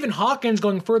 And even Hawkins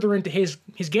going further into his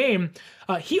game,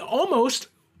 he almost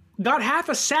got half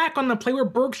a sack on the play where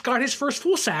Burks got his first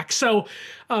full sack. So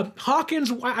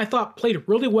Hawkins, I thought, played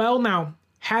really well. Now,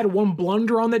 had 1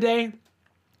 blunder on the day,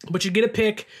 but you get a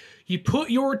pick. You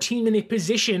put your team in a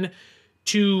position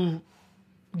to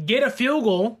get a field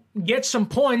goal, get some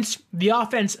points. The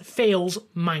offense fails,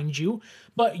 mind you,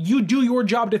 but you do your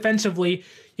job defensively.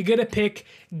 You get a pick,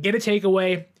 get a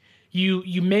takeaway.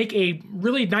 You make a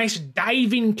really nice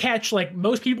diving catch. Like,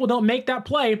 most people don't make that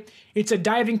play. It's a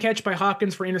diving catch by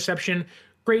Hawkins for interception.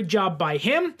 Great job by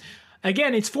him.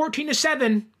 Again, it's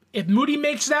 14-7. If Moody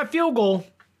makes that field goal,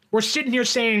 we're sitting here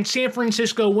saying San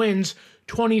Francisco wins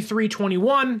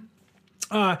 23-21.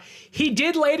 He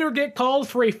did later get called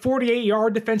for a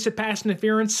 48-yard defensive pass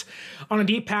interference on a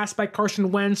deep pass by Carson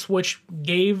Wentz, which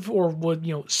gave or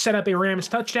would set up a Rams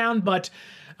touchdown. But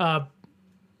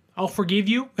I'll forgive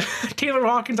you, Taylor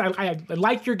Hawkins. I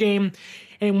like your game,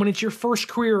 and when it's your first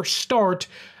career start,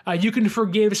 you can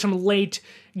forgive some late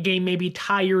game, maybe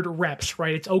tired reps,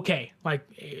 right? It's okay. Like,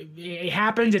 it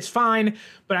happens, it's fine.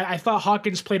 But I thought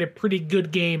Hawkins played a pretty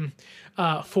good game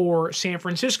for San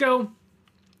Francisco.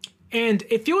 And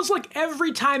it feels like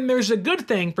every time there's a good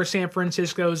thing for San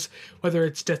Francisco's, whether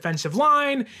it's defensive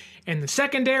line and the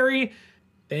secondary,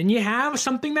 then you have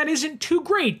something that isn't too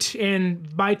great.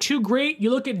 And by too great, you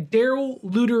look at Darrell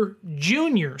Luter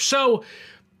Jr. So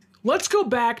let's go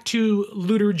back to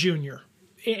Luter Jr.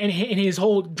 and his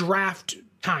whole draft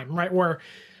time, right? Where,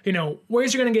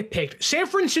 where's he going to get picked? San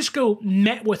Francisco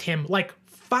met with him like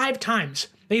 5 times.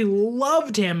 They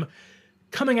loved him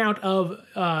coming out of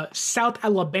South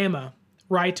Alabama,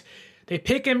 right? They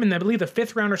pick him in, I believe, the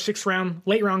 5th round or 6th round,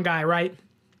 late round guy, right?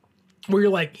 where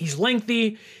you're like, he's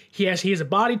lengthy, he has a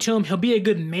body to him, he'll be a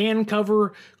good man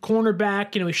cover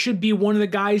cornerback. He should be one of the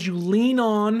guys you lean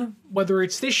on, whether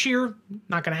it's this year,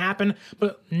 not going to happen,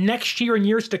 but next year and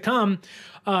years to come,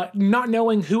 not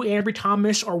knowing who Ambry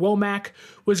Thomas or Womack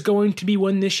was going to be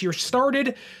when this year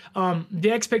started.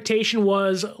 The expectation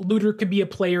was Luter could be a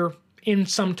player in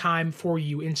some time for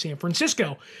you in San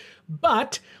Francisco,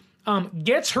 but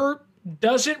gets hurt,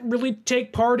 doesn't really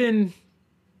take part in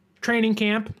training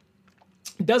camp,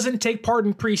 doesn't take part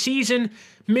in preseason,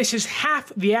 misses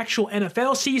half the actual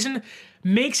NFL season,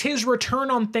 makes his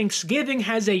return on Thanksgiving,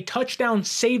 has a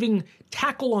touchdown-saving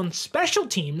tackle on special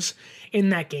teams in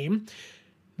that game,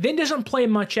 then doesn't play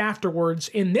much afterwards.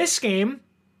 In this game,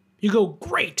 you go,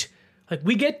 great. Like,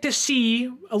 we get to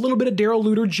see a little bit of Darrell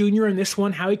Luter Jr. in this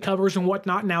one, how he covers and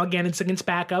whatnot. Now, again, it's against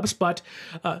backups, but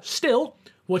still,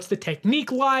 what's the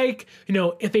technique like?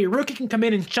 If a rookie can come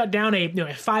in and shut down a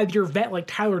 5-year vet like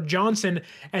Tyler Johnson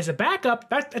as a backup,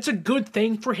 that's a good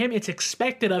thing for him. It's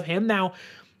expected of him. Now,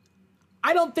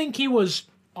 I don't think he was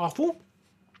awful.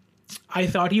 I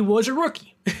thought he was a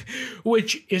rookie,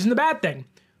 which isn't a bad thing.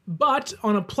 But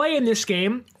on a play in this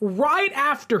game, right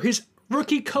after his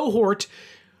rookie cohort,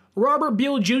 Robert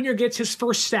Beal Jr. gets his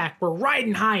first sack. We're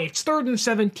riding high. It's 3rd and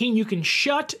 17. You can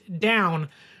shut down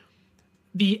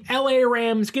the LA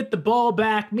Rams, get the ball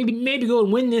back, maybe go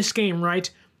and win this game, right?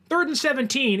 3rd and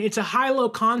 17, it's a high-low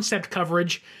concept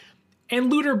coverage,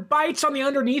 and Luter bites on the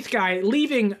underneath guy,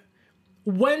 leaving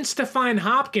Wentz to find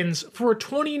Hopkins for a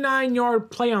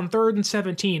 29-yard play on 3rd and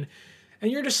 17.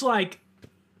 And you're just like,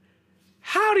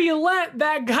 how do you let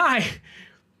that guy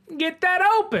get that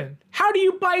open? How do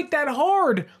you bite that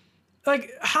hard?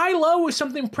 Like, high-low was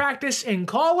something practiced in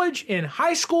college, in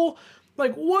high school.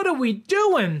 Like, what are we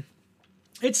doing?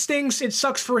 It stings. It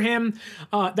sucks for him.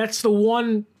 That's the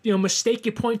one mistake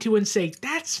you point to and say,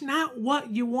 that's not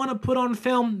what you want to put on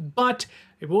film. But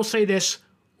I will say this,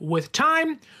 with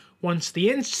time, once the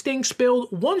instincts build,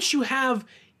 once you have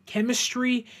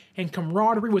chemistry and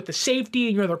camaraderie with the safety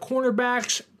and your other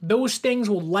cornerbacks, those things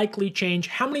will likely change.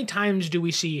 How many times do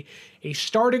we see a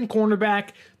starting cornerback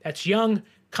that's young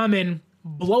come in,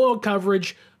 blow a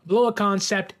coverage, blow a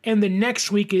concept, and the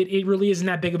next week it really isn't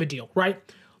that big of a deal, right?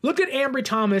 Look at Ambry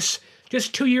Thomas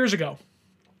just 2 years ago.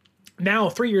 Now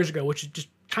 3 years ago, which is just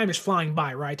time is flying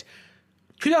by, right?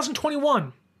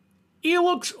 2021. He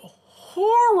looks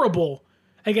horrible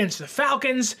against the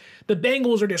Falcons. The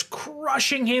Bengals are just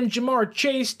crushing him. Jamar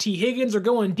Chase, T. Higgins are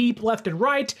going deep left and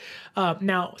right.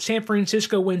 Now, San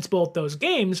Francisco wins both those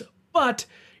games, but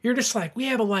you're just like, we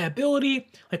have a liability.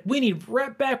 Like, we need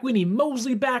Rhett back. We need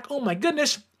Mosley back. Oh, my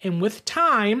goodness. And with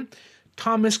time,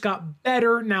 Thomas got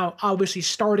better. Now, obviously,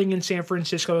 starting in San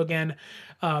Francisco again,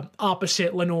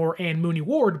 opposite Lenore and Mooney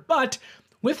Ward. But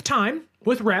with time,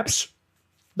 with reps,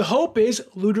 the hope is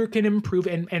Luter can improve.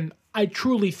 And I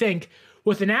truly think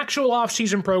with an actual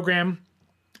offseason program,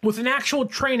 with an actual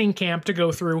training camp to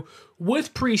go through,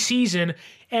 with preseason,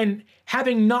 and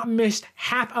having not missed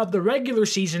half of the regular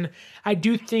season, I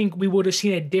do think we would have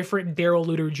seen a different Darrell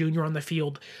Luter Jr. on the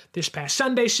field this past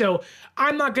Sunday. So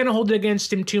I'm not going to hold it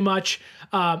against him too much.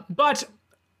 But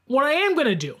what I am going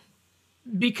to do,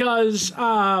 because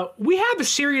we have a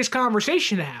serious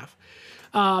conversation to have,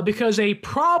 because a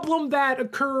problem that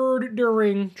occurred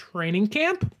during training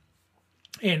camp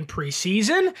and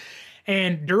preseason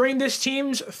and during this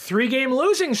team's 3-game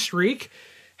losing streak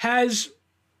has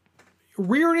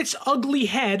reared its ugly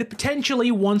head potentially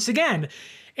once again.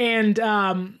 And,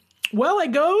 well,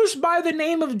 it goes by the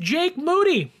name of Jake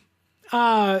Moody.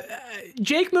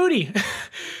 Jake Moody,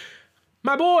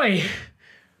 my boy,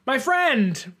 my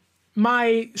friend,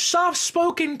 my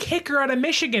soft-spoken kicker out of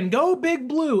Michigan. Go Big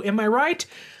Blue, am I right?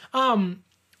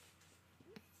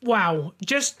 Wow,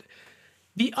 just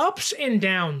the ups and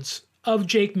downs of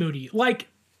Jake Moody. Like,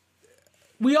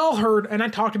 we all heard, and I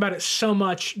talked about it so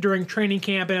much during training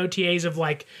camp and OTAs of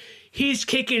like, he's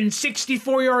kicking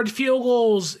 64-yard field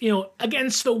goals,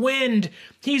 against the wind.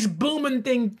 He's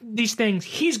booming these things.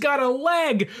 He's got a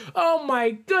leg. Oh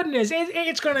my goodness,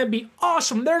 it's going to be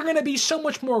awesome. They're going to be so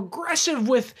much more aggressive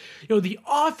with, the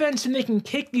offense, and they can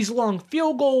kick these long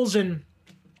field goals. And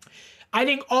I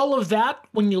think all of that,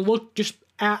 when you look just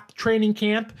at training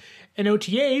camp and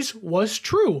OTAs, was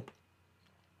true.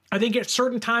 I think at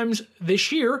certain times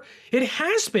this year, it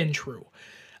has been true.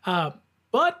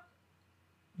 But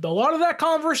a lot of that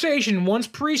conversation, once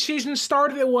preseason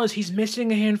started, it was he's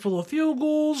missing a handful of field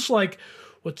goals. Like,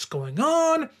 what's going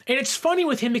on? And it's funny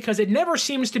with him because it never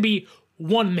seems to be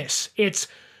one miss. It's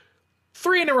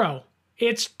 3 in a row.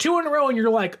 It's 2 in a row, and you're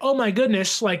like, oh my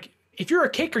goodness, like, if you're a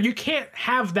kicker, you can't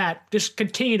have that just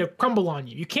continue to crumble on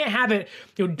you. You can't have it,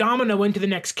 domino into the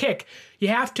next kick. You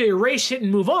have to erase it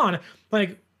and move on.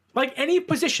 Like any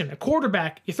position, a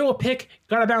quarterback, you throw a pick, you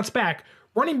gotta bounce back.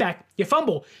 Running back, you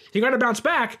fumble, you gotta bounce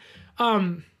back.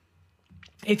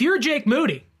 If you're Jake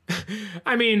Moody,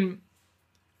 I mean,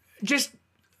 you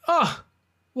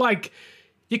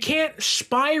can't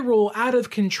spiral out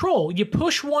of control. You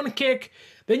push one kick,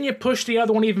 then you push the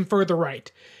other one even further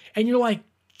right. And you're like,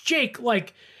 Jake,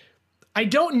 I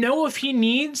don't know if he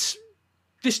needs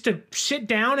just to sit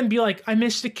down and be like, I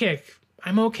missed a kick.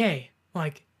 I'm okay.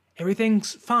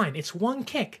 Everything's fine. It's one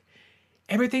kick.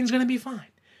 Everything's going to be fine.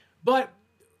 But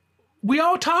we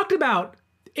all talked about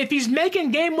if he's making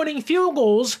game-winning field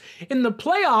goals in the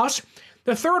playoffs,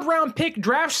 the third-round pick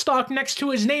draft stock next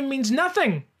to his name means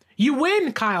nothing. You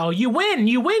win, Kyle. You win.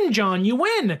 You win, John. You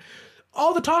win.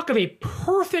 All the talk of a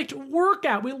perfect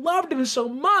workout. We loved him so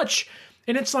much.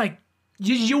 And it's like,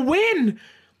 you win.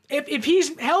 If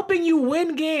he's helping you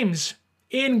win games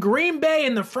in Green Bay,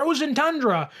 in the frozen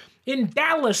tundra, in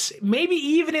Dallas, maybe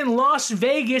even in Las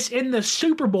Vegas in the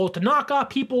Super Bowl to knock off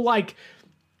people like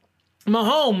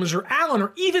Mahomes or Allen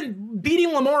or even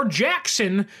beating Lamar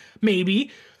Jackson, maybe,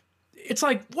 it's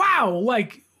like, wow,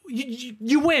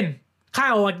 you win.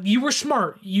 Kyle, you were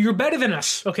smart. You're better than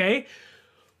us, okay?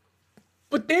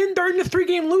 But then during the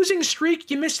 3-game losing streak,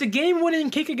 you missed a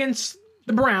game-winning kick against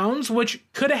the Browns, which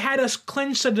could have had us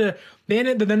clinch to the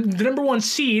number 1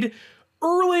 seed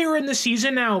earlier in the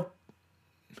season. Now,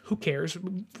 who cares?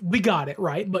 We got it,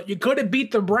 right? But you could have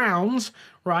beat the Browns,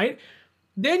 right?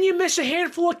 Then you miss a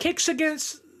handful of kicks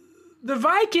against the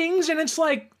Vikings, and it's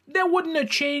like, that wouldn't have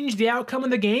changed the outcome of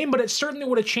the game, but it certainly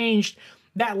would have changed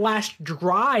that last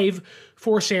drive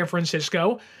for San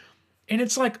Francisco. And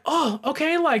it's like, oh,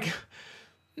 okay,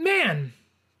 man,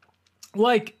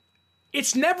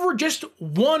 it's never just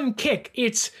one kick.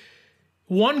 It's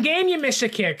one game you miss a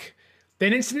kick.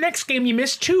 Then it's the next game you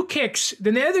miss 2 kicks.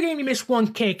 Then the other game you miss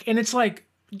 1 kick. And it's like,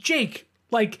 Jake,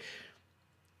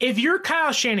 if you're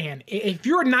Kyle Shanahan, if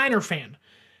you're a Niner fan,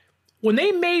 when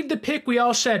they made the pick, we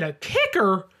all said a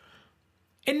kicker.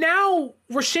 And now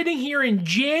we're sitting here in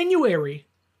January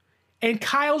and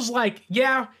Kyle's like,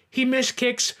 yeah, he missed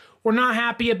kicks. We're not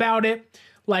happy about it.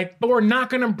 But we're not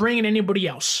going to bring in anybody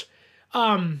else.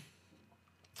 We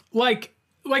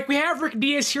have Rick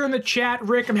Diaz here in the chat.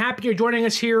 Rick, I'm happy you're joining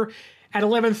us here at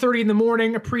 11:30 in the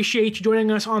morning. Appreciate you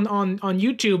joining us on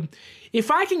YouTube.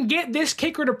 If I can get this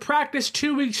kicker to practice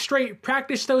 2 weeks straight,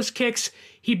 practice those kicks,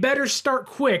 he better start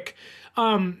quick.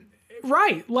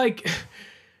 Right.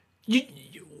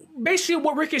 Basically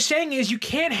what Rick is saying is you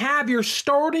can't have your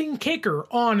starting kicker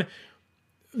on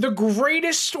the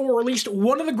greatest, or at least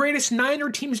one of the greatest Niner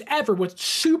teams ever with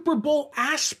Super Bowl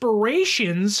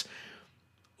aspirations,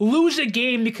 lose a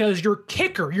game because your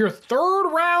kicker, your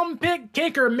third-round pick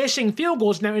kicker, missing field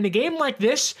goals. Now, in a game like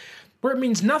this, where it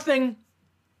means nothing,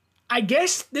 I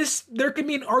guess there could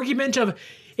be an argument of,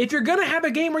 if you're going to have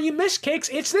a game where you miss kicks,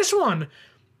 it's this one.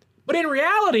 But in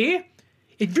reality,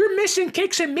 if you're missing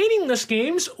kicks in meaningless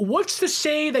games, what's to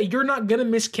say that you're not going to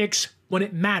miss kicks when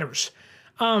it matters?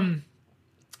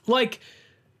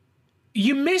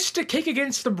 You missed a kick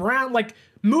against the Browns.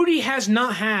 Moody has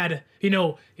not had,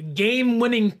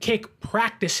 game-winning kick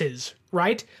practices,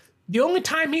 right? The only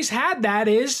time he's had that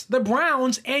is the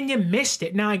Browns, and you missed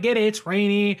it. Now, I get it. It's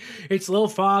rainy. It's a little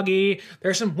foggy.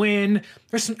 There's some wind.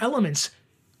 There's some elements.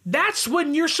 That's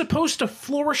when you're supposed to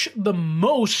flourish the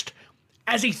most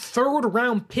as a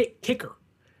third-round pick kicker.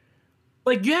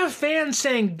 You have fans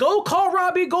saying, go call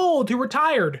Robbie Gould, who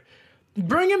retired.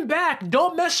 Bring him back.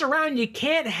 Don't mess around. You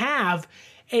can't have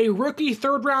a rookie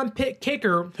third-round pick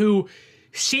kicker who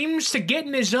seems to get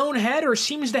in his own head or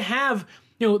seems to have,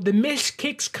 the missed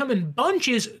kicks come in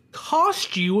bunches,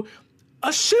 cost you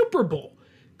a Super Bowl,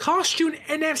 cost you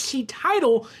an NFC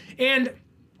title. And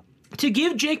to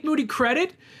give Jake Moody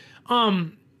credit,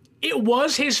 it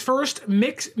was his first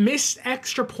missed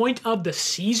extra point of the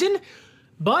season,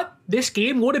 but this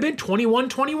game would have been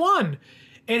 21-21.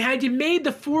 And had you made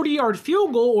the 40-yard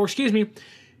field goal,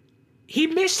 he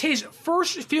missed his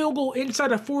first field goal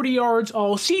inside of 40 yards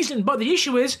all season. But the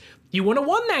issue is, you would have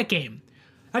won that game.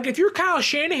 If you're Kyle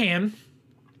Shanahan,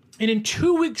 and in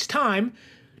 2 weeks' time,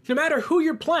 no matter who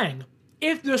you're playing,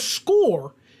 if the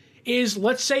score is,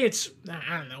 let's say it's,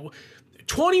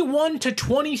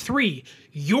 21-23,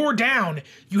 you're down,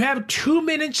 you have 2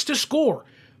 minutes to score.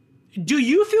 Do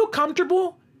you feel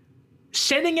comfortable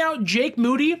sending out Jake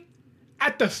Moody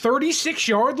at the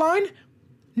 36-yard line?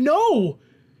 No.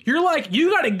 You're like,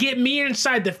 you got to get me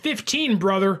inside the 15,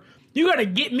 brother. You got to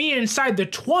get me inside the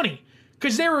 20.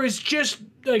 Because there is just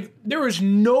Like, there is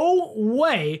no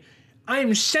way I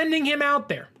am sending him out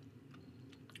there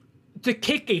to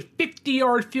kick a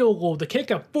 50-yard field goal, to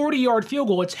kick a 40-yard field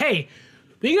goal. It's, hey,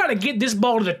 we got to get this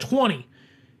ball to the 20,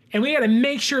 and we got to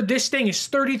make sure this thing is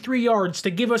 33 yards to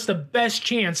give us the best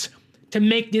chance to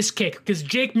make this kick, because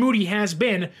Jake Moody has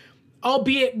been,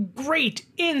 albeit great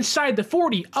inside the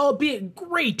 40, albeit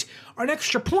great on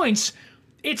extra points.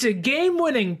 It's a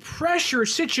game-winning pressure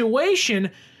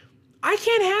situation. I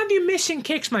can't have you missing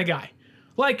kicks, my guy.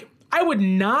 Like, I would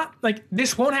not, like,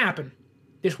 this won't happen.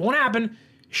 This won't happen.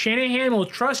 Shanahan will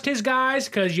trust his guys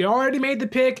because you already made the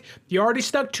pick. You already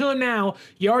stuck to him now.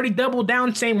 You already doubled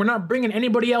down saying we're not bringing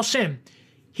anybody else in.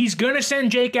 He's going to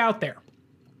send Jake out there.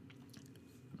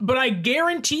 But I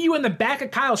guarantee you in the back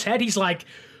of Kyle's head, he's like,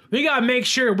 we got to make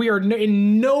sure we are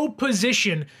in no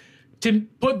position to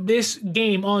put this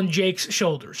game on Jake's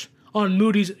shoulders, on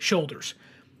Moody's shoulders.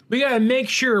 We got to make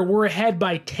sure we're ahead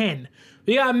by 10.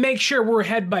 We got to make sure we're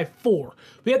ahead by 4.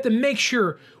 We have to make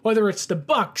sure, whether it's the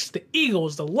Bucks, the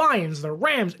Eagles, the Lions, the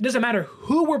Rams, it doesn't matter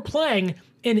who we're playing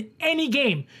in any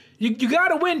game. You got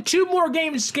to win 2 more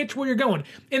games to get to where you're going.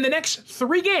 In the next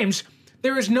 3 games,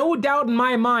 there is no doubt in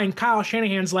my mind Kyle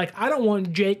Shanahan's like, I don't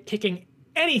want Jake kicking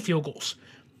any field goals.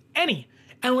 Any.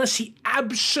 Unless he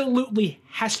absolutely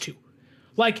has to.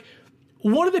 Like,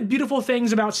 one of the beautiful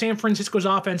things about San Francisco's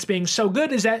offense being so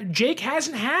good is that Jake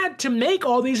hasn't had to make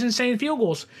all these insane field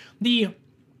goals. The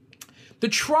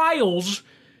trials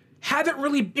haven't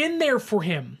really been there for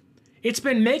him. It's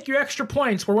been make your extra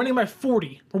points. We're winning by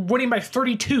 40. We're winning by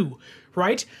 32,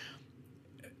 right?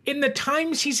 In the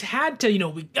times he's had to,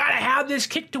 we got to have this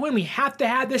kick to win. We have to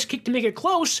have this kick to make it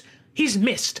close. He's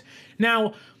missed.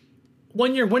 Now,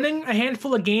 when you're winning a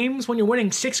handful of games, when you're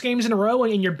winning 6 games in a row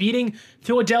and you're beating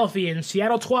Philadelphia and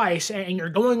Seattle twice and you're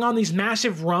going on these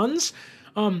massive runs,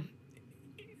 you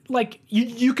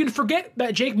can forget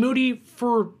that Jake Moody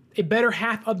for a better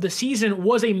half of the season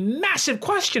was a massive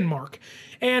question mark.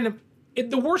 And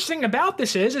the worst thing about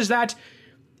this is that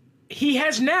he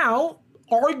has now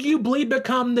arguably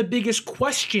become the biggest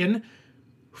question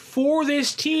for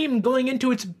this team going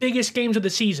into its biggest games of the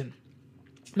season.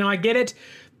 Now, I get it.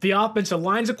 The offensive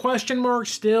line's a question mark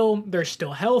still. There's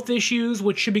still health issues,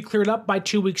 which should be cleared up by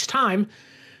 2 weeks' time.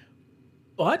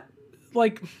 But,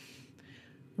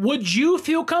 would you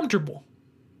feel comfortable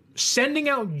sending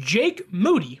out Jake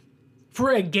Moody for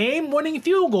a game-winning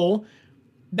field goal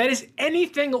that is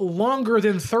anything longer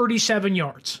than 37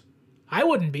 yards? I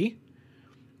wouldn't be.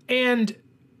 And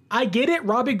I get it,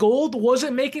 Robbie Gould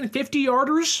wasn't making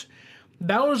 50-yarders.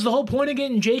 That was the whole point of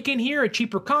getting Jake in here, a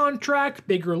cheaper contract,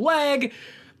 bigger leg.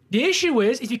 The issue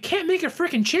is, if you can't make a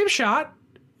freaking chip shot,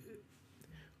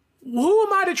 who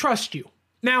am I to trust you?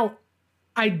 Now,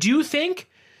 I do think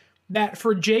that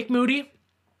for Jake Moody,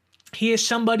 he is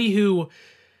somebody who,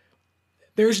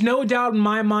 there's no doubt in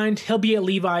my mind, he'll be at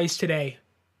Levi's today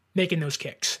making those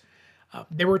kicks.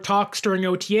 There were talks during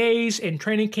OTAs and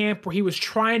training camp where he was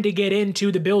trying to get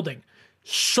into the building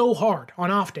so hard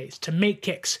on off days to make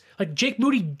kicks. Like, Jake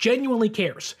Moody genuinely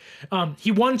cares.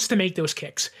 He wants to make those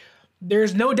kicks.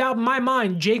 There's no doubt in my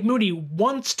mind Jake Moody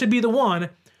wants to be the one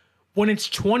when it's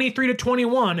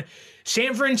 23-21.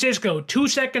 San Francisco, 2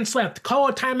 seconds left. Call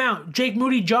a timeout. Jake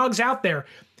Moody jogs out there.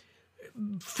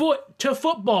 Foot to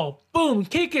football. Boom.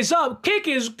 Kick is up. Kick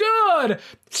is good.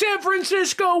 San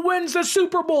Francisco wins the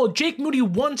Super Bowl. Jake Moody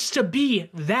wants to be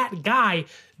that guy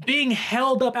being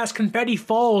held up as confetti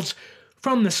falls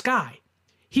from the sky.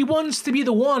 He wants to be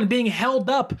the one being held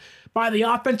up by the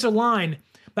offensive line,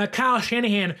 by Kyle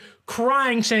Shanahan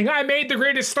crying, saying, I made the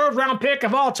greatest 3rd-round pick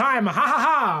of all time. Ha ha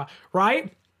ha.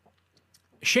 Right?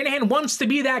 Shanahan wants to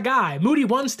be that guy. Moody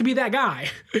wants to be that guy.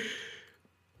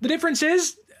 The difference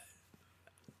is,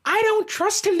 I don't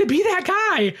trust him to be that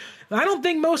guy. I don't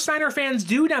think most Niner fans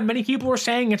do. Not many people are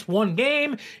saying it's one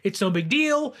game. It's no big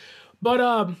deal.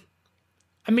 But,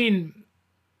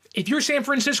 if you're San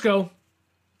Francisco,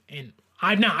 and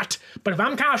I'm not, but if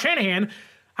I'm Kyle Shanahan,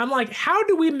 I'm like, how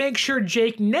do we make sure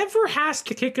Jake never has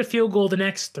to kick a field goal the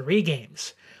next 3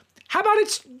 games? How about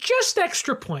it's just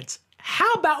extra points?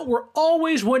 How about we're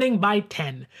always winning by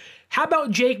 10? How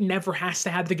about Jake never has to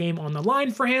have the game on the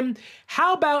line for him?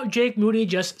 How about Jake Moody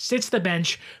just sits the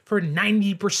bench for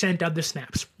 90% of the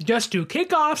snaps? Just do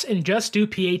kickoffs and just do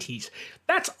PATs.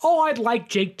 That's all I'd like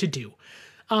Jake to do.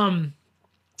 And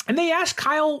they asked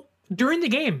Kyle during the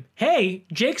game, hey,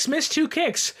 Jake's missed 2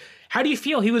 kicks. How do you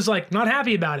feel? He was like, not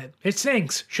happy about it. It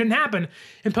stinks. Shouldn't happen.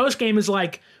 And post-game is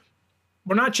like,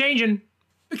 we're not changing.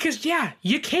 Because, yeah,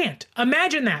 you can't.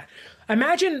 Imagine that.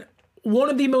 Imagine one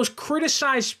of the most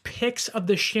criticized picks of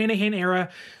the Shanahan era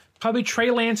Probably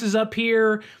Trey Lance is up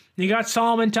here. You got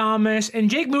Solomon Thomas, and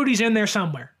Jake Moody's in there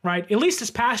somewhere, right? At least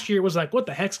this past year was like, what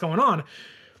the heck's going on?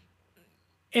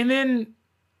 And then,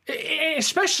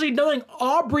 especially knowing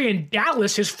Aubrey in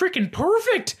Dallas is freaking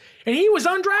perfect, and he was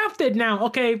undrafted. Now,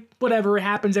 okay, whatever, it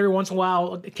happens every once in a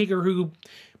while. A kicker who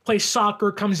plays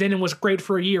soccer comes in and was great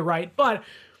for a year, right? But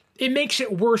it makes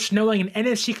it worse knowing an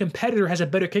NFC competitor has a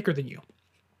better kicker than you.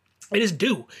 It is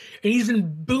due, and he's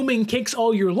been booming kicks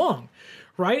all year long,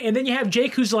 right? And then you have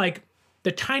Jake, who's like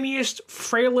the tiniest,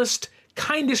 frailest,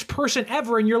 kindest person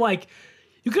ever, and you're like,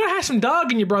 you gotta have some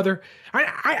dog in you, brother.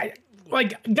 I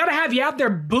gotta have you out there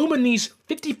booming these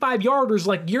 55-yarders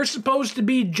like you're supposed to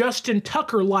be Justin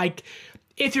Tucker, like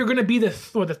if you're gonna be the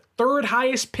third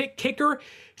highest pick kicker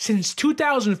since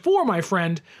 2004, my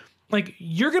friend. Like,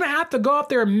 you're gonna have to go out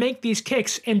there and make these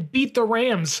kicks and beat the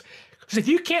Rams. Because if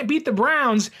you can't beat the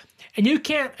Browns, and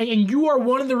you are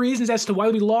one of the reasons as to why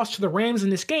we lost to the Rams in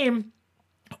this game,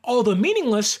 although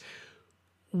meaningless,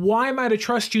 why am I to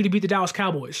trust you to beat the Dallas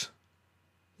Cowboys?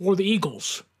 Or the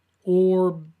Eagles?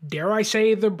 Or, dare I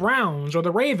say, the Browns, or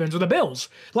the Ravens, or the Bills?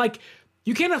 Like,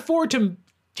 you can't afford to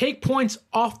take points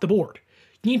off the board.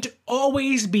 You need to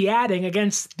always be adding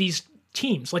against these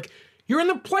teams. Like, you're in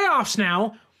the playoffs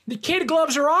now. The kid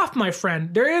gloves are off, my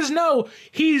friend. There is no,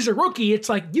 he's a rookie. It's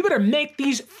like, you better make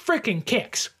these freaking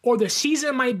kicks, or the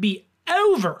season might be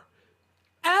over.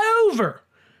 Over.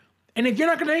 And if you're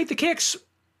not going to make the kicks,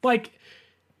 like,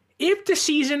 if the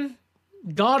season,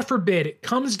 God forbid, it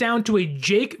comes down to a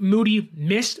Jake Moody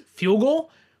missed field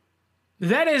goal,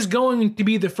 that is going to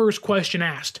be the first question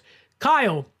asked.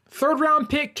 Kyle, third-round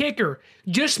pick kicker,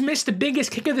 just missed the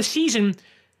biggest kick of the season.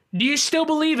 Do you still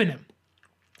believe in him?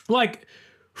 Like,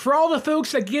 for all the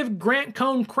folks that give Grant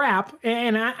Cohn crap,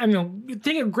 and I mean,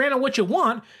 think of Grant on what you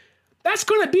want, that's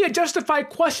going to be a justified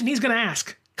question he's going to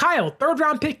ask. Kyle,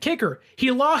 third-round pick kicker. He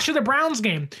lost you the Browns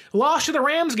game, lost you the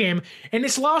Rams game, and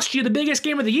it's lost you the biggest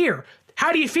game of the year.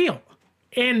 How do you feel?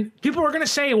 And people are going to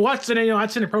say, well,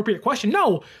 that's an appropriate question.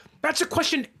 No, that's a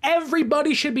question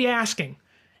everybody should be asking.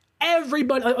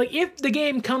 Everybody, like, if the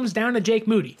game comes down to Jake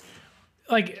Moody,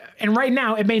 like, and right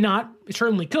now it may not, it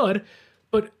certainly could,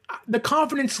 but the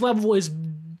confidence level is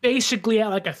basically at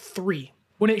like a 3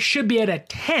 when it should be at a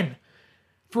 10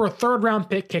 for a third-round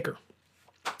pick kicker.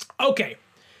 Okay.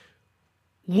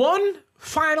 One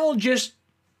final, just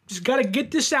got to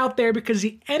get this out there because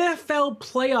the NFL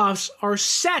playoffs are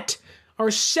set.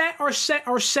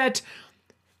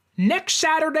 Next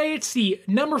Saturday, it's the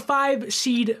number 5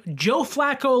 seed Joe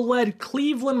Flacco-led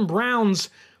Cleveland Browns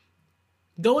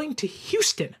going to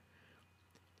Houston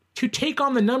to take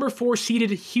on the number 4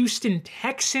 seeded Houston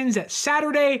Texans at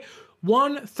Saturday,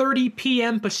 1:30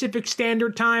 p.m. Pacific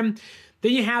Standard Time.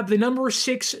 Then you have the number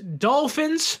 6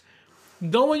 Dolphins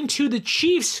going to the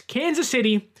Chiefs, Kansas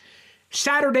City,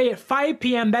 Saturday at 5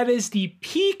 p.m. That is the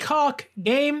Peacock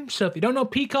game. So if you don't know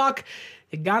Peacock,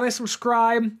 you gotta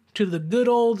subscribe to the good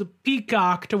old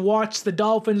Peacock to watch the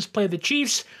Dolphins play the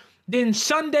Chiefs. Then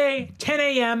Sunday, 10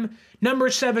 a.m., number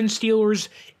 7 Steelers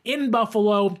in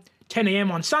Buffalo, 10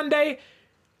 a.m. on Sunday.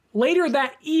 Later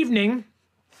that evening,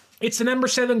 it's the number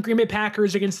 7 Green Bay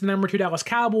Packers against the number 2 Dallas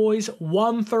Cowboys,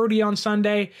 1:30 on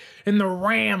Sunday. And the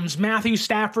Rams, Matthew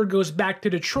Stafford goes back to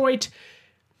Detroit.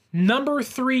 Number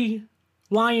 3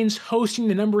 Lions hosting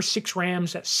the number 6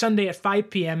 Rams at Sunday at 5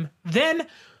 p.m. Then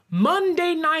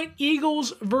Monday night,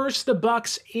 Eagles versus the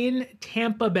Bucs in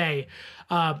Tampa Bay.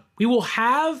 We will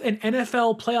have an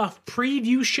NFL playoff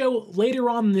preview show later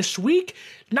on this week.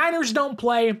 Niners don't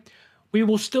play. We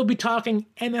will still be talking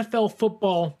NFL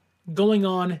football going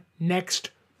on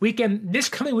next weekend. This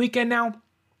coming weekend now,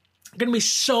 going to be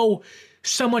so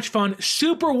much fun.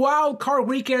 Super wild card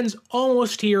weekend's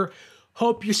almost here.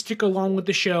 Hope you stick along with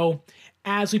the show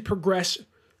as we progress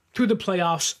through the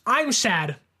playoffs. I'm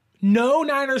sad. No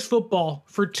Niners football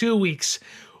for 2 weeks.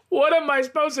 What am I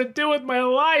supposed to do with my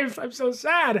life? I'm so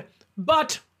sad.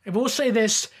 But I will say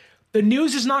this. The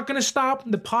news is not going to stop.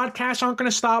 The podcasts aren't going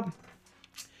to stop.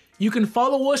 You can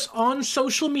follow us on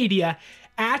social media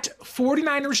at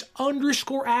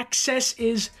 49ers_access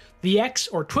is the X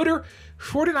or Twitter.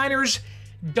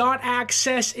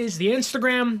 49ers.access is the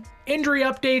Instagram. Injury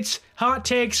updates, hot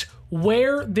takes,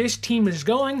 where this team is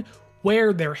going,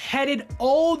 where they're headed.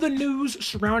 All the news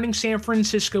surrounding San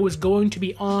Francisco is going to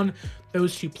be on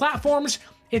those 2 platforms.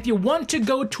 If you want to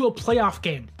go to a playoff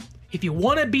game, if you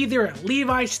want to be there at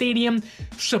Levi Stadium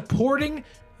supporting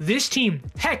this team,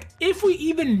 heck, if we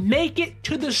even make it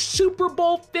to the Super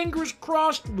Bowl, fingers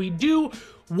crossed, we do,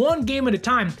 1 game at a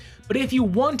time. But if you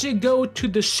want to go to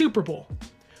the Super Bowl,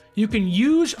 you can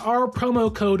use our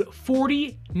promo code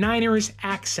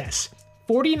 49ersaccess.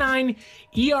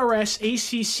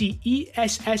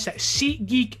 49ERSACCESS at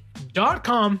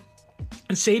SeatGeek.com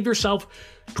and save yourself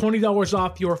 $20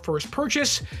 off your first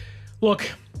purchase.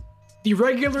 Look, the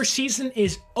regular season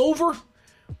is over.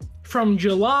 From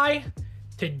July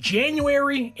to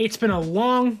January, it's been a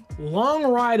long, long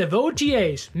ride of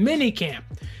OTAs, minicamp,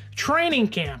 training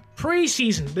camp,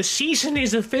 preseason. The season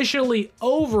is officially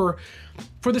over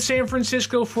for the San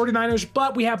Francisco 49ers,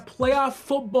 but we have playoff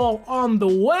football on the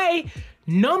way.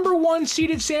 Number 1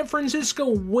 seeded San Francisco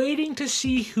waiting to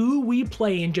see who we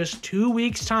play in just 2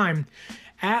 weeks' time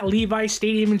at Levi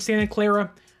Stadium in Santa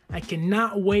Clara. I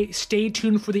cannot wait. Stay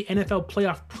tuned for the NFL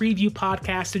playoff preview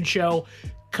podcast and show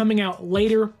coming out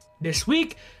later this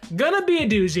week. Gonna be a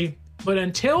doozy, but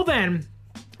until then,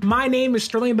 my name is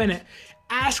Sterling Bennett,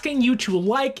 asking you to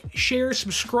like, share,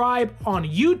 subscribe on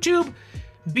YouTube.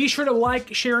 Be sure to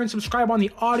like, share, and subscribe on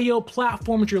the audio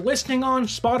platforms you're listening on,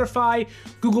 Spotify,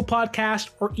 Google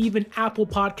Podcast, or even Apple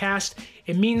Podcast.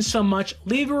 It means so much.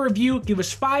 Leave a review, give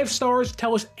us 5 stars,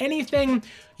 tell us anything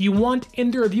you want in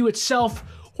the review itself,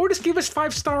 or just give us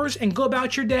 5 stars and go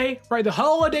about your day, right? The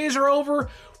holidays are over.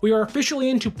 We are officially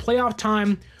into playoff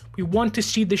time. We want to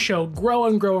see the show grow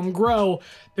and grow and grow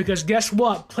because guess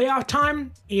what? Playoff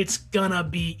time, it's gonna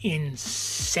be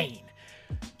insane.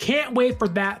 Can't wait for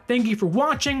that. Thank you for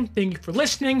watching. Thank you for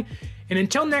listening. And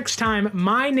until next time,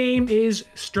 my name is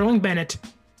Sterling Bennett,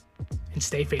 and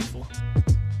stay faithful.